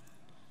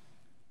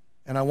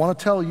 And I want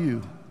to tell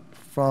you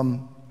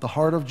from the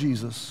heart of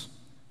Jesus,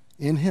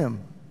 in him,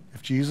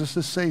 if Jesus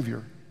is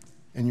Savior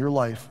in your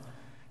life,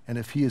 and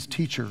if he is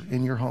teacher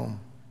in your home,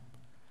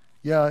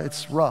 yeah,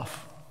 it's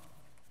rough.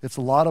 It's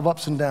a lot of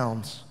ups and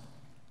downs.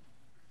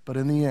 But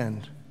in the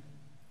end,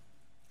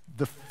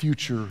 the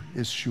future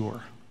is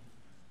sure.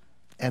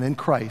 And in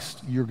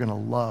Christ, you're going to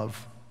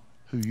love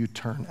who you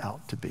turn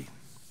out to be.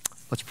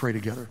 Let's pray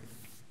together.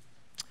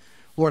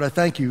 Lord, I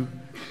thank you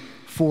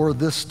for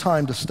this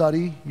time to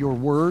study your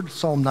word.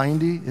 Psalm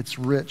 90, it's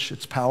rich,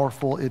 it's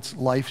powerful, it's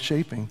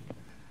life-shaping.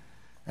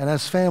 And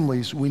as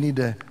families, we need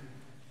to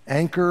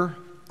anchor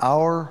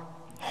our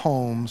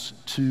homes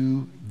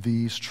to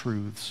these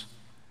truths.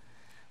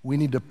 We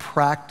need to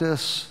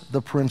practice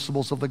the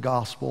principles of the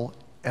gospel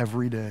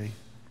every day.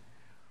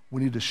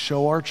 We need to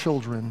show our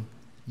children,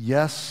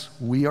 yes,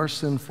 we are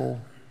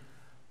sinful,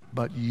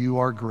 but you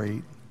are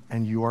great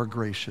and you are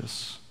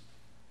gracious.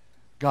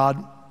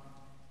 God,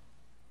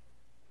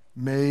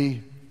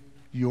 may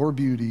your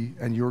beauty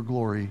and your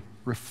glory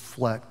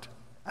reflect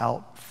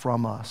out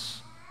from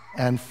us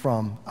and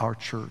from our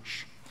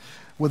church.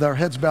 With our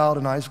heads bowed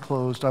and eyes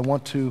closed, I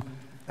want to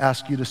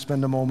ask you to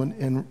spend a moment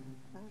in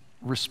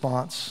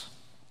response,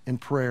 in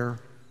prayer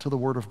to the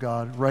Word of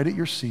God, right at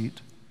your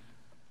seat.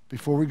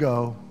 Before we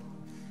go,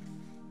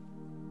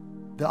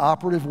 the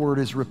operative word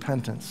is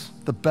repentance.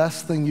 The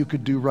best thing you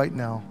could do right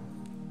now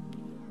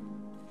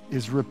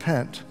is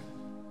repent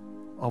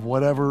of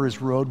whatever is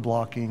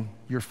roadblocking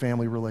your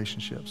family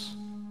relationships.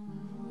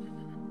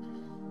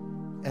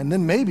 And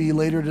then maybe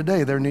later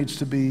today, there needs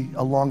to be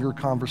a longer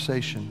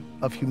conversation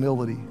of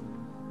humility.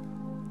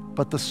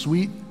 But the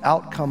sweet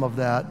outcome of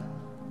that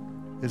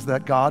is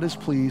that God is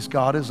pleased,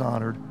 God is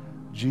honored,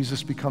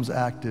 Jesus becomes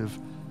active,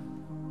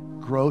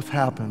 growth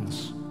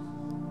happens,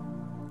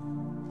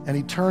 and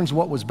he turns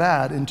what was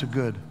bad into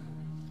good.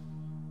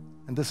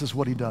 And this is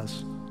what he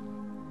does.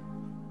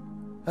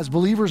 As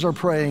believers are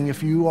praying,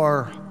 if you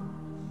are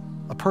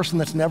a person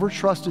that's never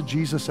trusted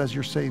Jesus as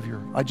your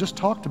Savior, I just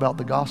talked about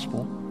the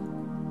gospel.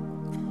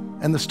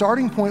 And the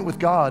starting point with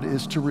God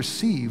is to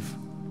receive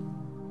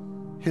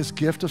his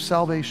gift of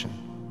salvation.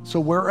 So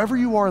wherever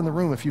you are in the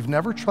room, if you've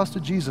never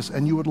trusted Jesus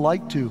and you would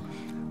like to,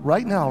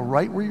 right now,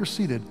 right where you're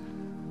seated,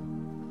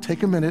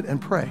 take a minute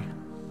and pray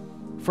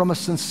from a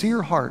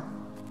sincere heart.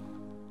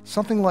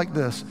 Something like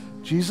this: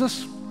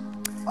 Jesus,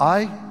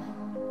 I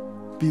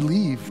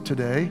believe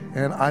today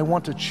and I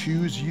want to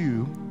choose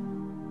you,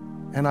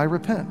 and I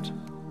repent.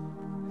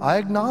 I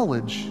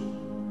acknowledge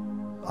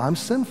I'm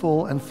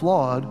sinful and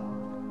flawed,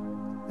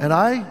 and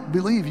I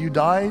believe you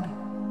died.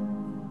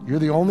 You're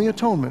the only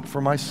atonement for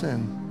my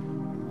sin.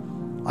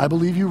 I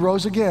believe you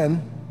rose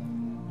again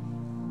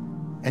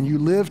and you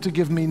live to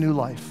give me new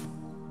life.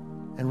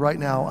 And right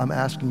now I'm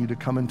asking you to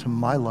come into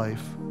my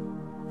life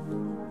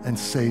and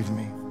save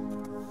me.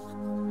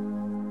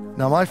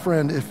 Now, my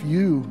friend, if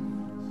you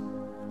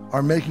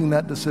are making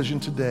that decision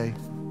today,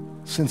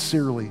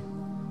 sincerely,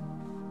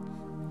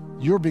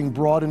 you're being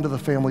brought into the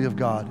family of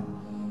God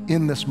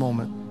in this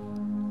moment.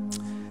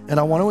 And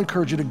I want to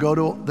encourage you to go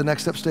to the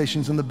Next Step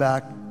stations in the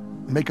back,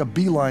 make a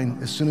beeline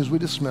as soon as we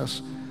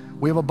dismiss.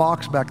 We have a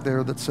box back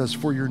there that says,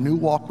 for your new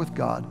walk with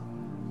God.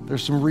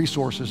 There's some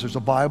resources. There's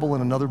a Bible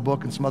and another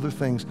book and some other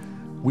things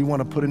we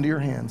want to put into your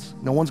hands.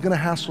 No one's going to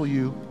hassle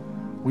you.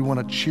 We want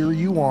to cheer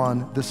you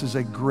on. This is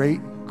a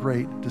great,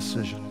 great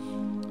decision.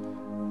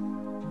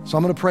 So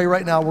I'm going to pray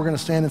right now. We're going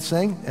to stand and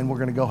sing, and we're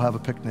going to go have a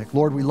picnic.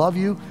 Lord, we love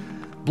you.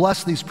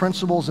 Bless these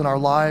principles in our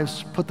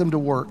lives. Put them to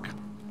work.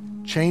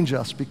 Change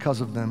us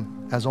because of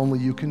them, as only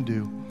you can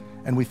do.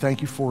 And we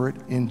thank you for it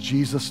in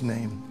Jesus'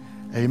 name.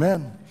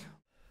 Amen.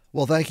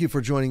 Well, thank you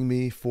for joining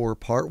me for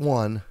part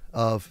 1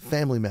 of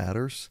Family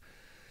Matters,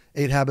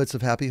 8 Habits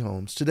of Happy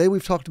Homes. Today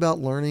we've talked about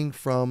learning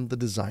from the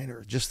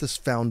designer, just this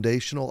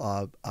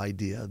foundational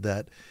idea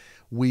that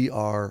we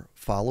are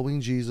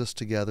following Jesus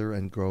together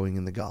and growing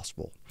in the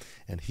gospel.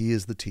 And he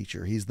is the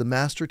teacher. He's the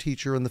master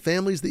teacher, and the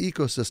family is the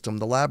ecosystem,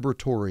 the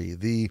laboratory,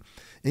 the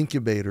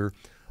incubator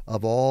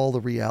of all the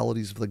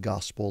realities of the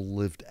gospel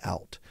lived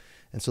out.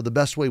 And so the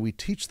best way we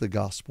teach the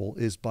gospel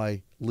is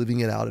by living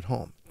it out at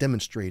home,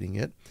 demonstrating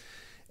it.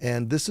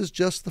 And this is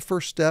just the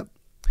first step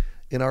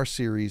in our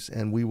series,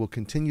 and we will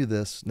continue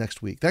this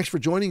next week. Thanks for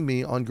joining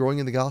me on Growing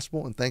in the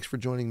Gospel, and thanks for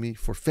joining me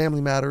for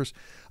Family Matters.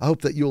 I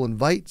hope that you'll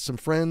invite some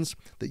friends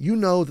that you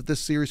know that this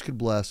series could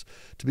bless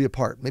to be a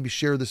part. Maybe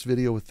share this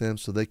video with them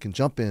so they can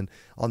jump in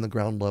on the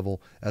ground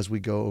level as we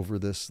go over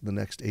this the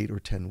next 8 or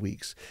 10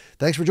 weeks.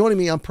 Thanks for joining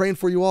me. I'm praying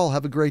for you all.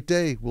 Have a great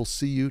day. We'll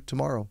see you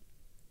tomorrow.